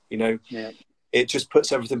 You know, it just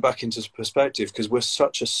puts everything back into perspective, because we're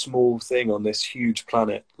such a small thing on this huge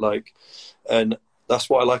planet. And that's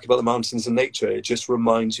what I like about the mountains and nature. It just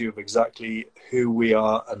reminds you of exactly who we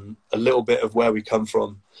are and a little bit of where we come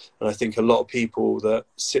from. And I think a lot of people that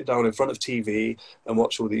sit down in front of TV and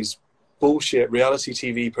watch all these bullshit reality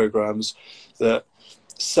TV programs that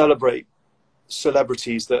celebrate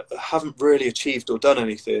celebrities that haven't really achieved or done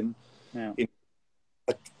anything. You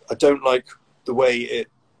know, I don't like the way it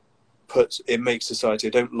makes society.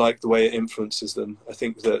 I don't like the way it influences them. I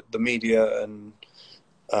think that the media and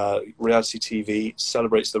reality TV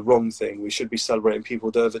celebrates the wrong thing. We should be celebrating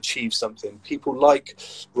people that have achieved something. People like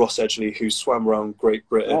Ross Edgley, who swam around Great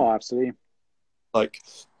Britain. Oh, absolutely. Like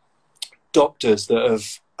doctors that have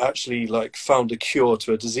actually like found a cure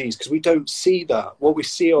to a disease, because we don't see that. What we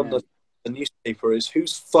see on the newspaper is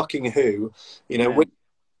who's fucking who, you know, which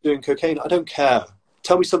doing cocaine. I don't care.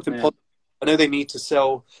 Tell me something Yeah. positive. I know they need to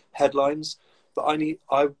sell headlines, but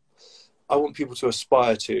I want people to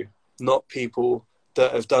aspire to, not people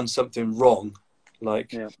that have done something wrong.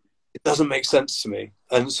 Like, Yeah. it doesn't make sense to me.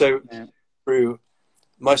 And so through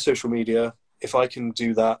my social media, if I can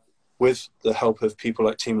do that with the help of people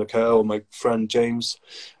like Team Lakota or my friend James,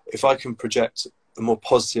 if I can project a more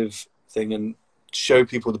positive thing and show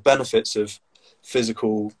people the benefits of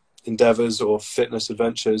physical endeavors or fitness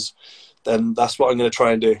adventures, then that's what I'm going to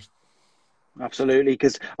try and do. Absolutely,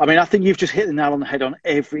 because I mean, I think you've just hit the nail on the head on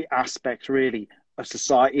every aspect, really, of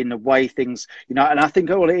society and the way things, you know. And I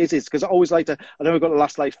think all it is because I always like to. I know we've got the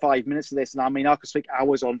last like 5 minutes of this, and I mean, I could speak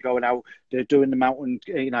hours on going out, doing the mountain,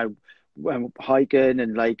 you know, hiking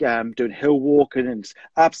and like doing hill walking and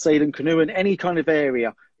abseiling, canoeing, any kind of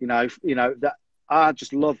area, you know, that I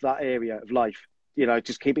just love that area of life. You know,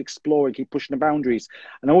 just keep exploring, keep pushing the boundaries.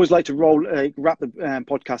 And I always like to wrap the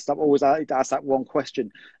podcast up. Always like to ask that one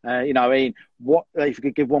question. You know, I mean, what if you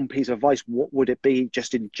could give one piece of advice? What would it be,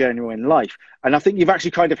 just in general in life? And I think you've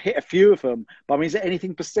actually kind of hit a few of them. But I mean, is there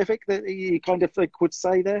anything specific that you kind of like would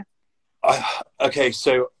say there? Okay,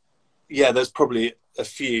 so yeah, there's probably a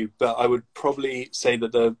few, but I would probably say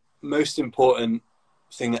that the most important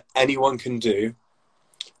thing that anyone can do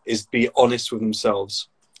is be honest with themselves.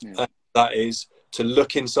 Yeah. And that is to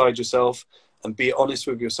look inside yourself and be honest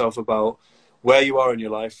with yourself about where you are in your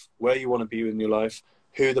life, where you want to be in your life,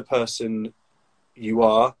 who the person you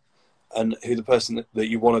are and who the person that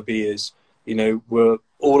you want to be is. You know,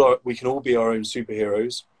 we can all be our own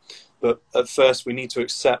superheroes, but at first we need to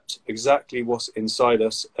accept exactly what's inside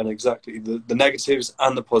us and exactly the negatives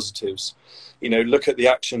and the positives. You know, look at the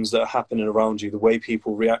actions that are happening around you, the way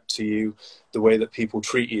people react to you, the way that people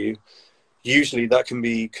treat you. Usually that can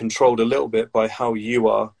be controlled a little bit by how you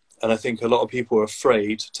are. And I think a lot of people are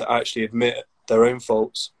afraid to actually admit their own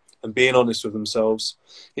faults and being honest with themselves,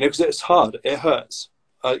 you know, because it's hard. It hurts.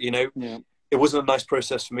 You know, It wasn't a nice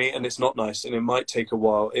process for me, and it's not nice, and it might take a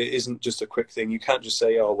while. It isn't just a quick thing. You can't just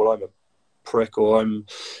say, oh, well, I'm a prick, or I'm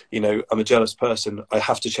a jealous person. I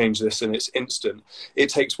have to change this, and it's instant. It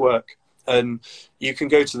takes work. And you can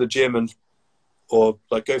go to the gym or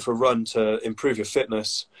like go for a run to improve your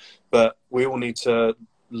fitness, but we all need to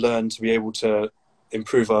learn to be able to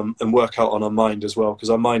improve and work out on our mind as well, because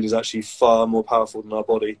our mind is actually far more powerful than our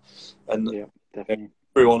body. And definitely.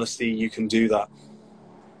 Through honesty, you can do that.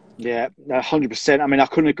 Yeah, 100%. I mean, I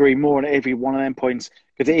couldn't agree more on every one of them points,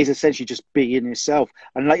 because it is essentially just being yourself.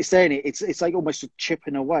 And like you're saying, it's like almost just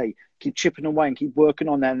chipping away. Keep chipping away and keep working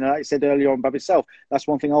on that. And like I said earlier on by myself, that's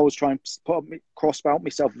one thing I always try and cross out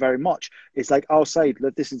myself very much. It's like, I'll say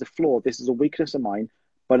that this is a flaw, this is a weakness of mine,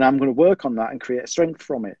 but I'm going to work on that and create strength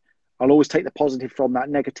from it. I'll always take the positive from that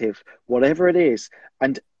negative, whatever it is.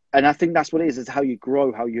 And I think that's what it is how you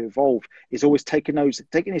grow, how you evolve, is always taking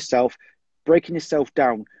yourself, breaking yourself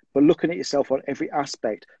down, but looking at yourself on every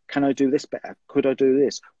aspect. Can I do this better? Could I do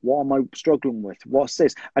this? What am I struggling with? What's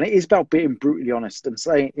this? And it is about being brutally honest and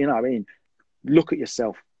saying, you know what I mean, look at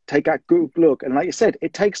yourself, take that good look. And like you said,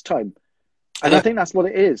 it takes time. And I think that's what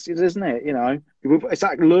it is, isn't it? You know, it's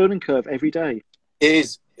that learning curve every day. It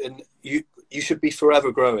is. And you should be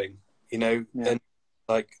forever growing, you know. And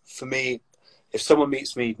like for me, if someone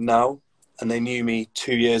meets me now and they knew me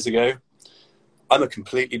 2 years ago, I'm a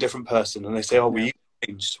completely different person. And they say, oh, well, you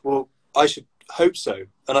changed. Well, I should hope so.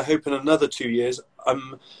 And I hope in another 2 years,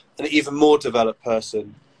 I'm an even more developed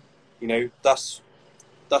person. You know, that's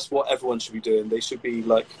what everyone should be doing. They should be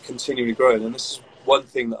like continually growing. And this is one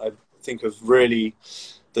thing that I think of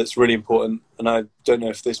that's really important. And I don't know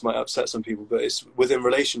if this might upset some people, but it's within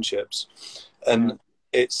relationships. And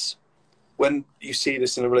it's when you see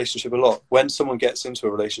this in a relationship a lot, when someone gets into a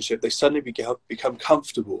relationship, they suddenly become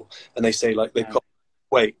comfortable, and they say like they've got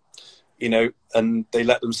weight, you know, and they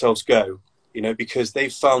let themselves go, you know, because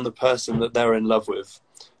they've found the person that they're in love with.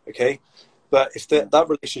 Okay. But if that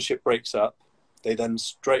relationship breaks up, they then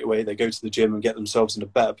straight away, they go to the gym and get themselves in a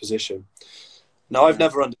better position. Now, I've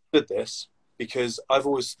never understood this, because I've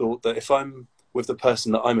always thought that if I'm with the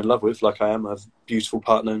person that I'm in love with, like I am, I have a beautiful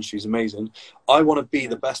partner and she's amazing, I want to be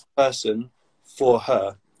the best person for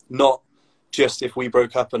her, not just if we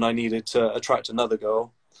broke up and I needed to attract another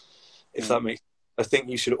girl, if that makes sense. I think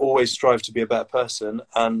you should always strive to be a better person,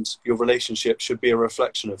 and your relationship should be a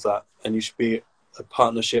reflection of that, and you should be a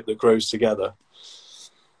partnership that grows together.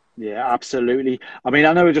 Yeah, absolutely. I mean,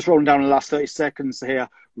 I know we're just rolling down the last 30 seconds here,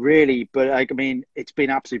 really, but I mean, it's been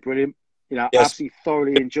absolutely brilliant. You know, absolutely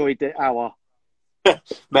thoroughly enjoyed the hour.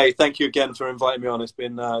 Mate, thank you again for inviting me on. It's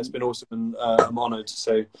been awesome, and I'm honoured.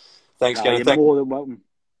 So thanks again. You're more than welcome.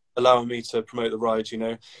 allowing me to promote the ride, you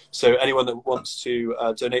know. So anyone that wants to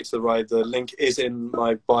donate to the ride, the link is in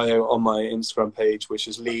my bio on my Instagram page, which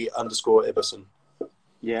is Lee_Ibbotson.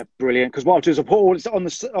 Yeah, brilliant. Because what I'll do is I'll put all this on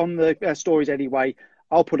the stories anyway.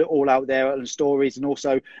 I'll put it all out there on the stories, and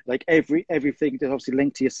also like everything. There's obviously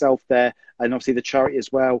linked to yourself there, and obviously the charity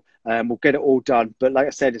as well. We'll get it all done. But like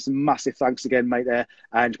I said, it's a massive thanks again, mate. There,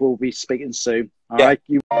 and we'll be speaking soon. All right,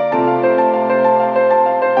 you.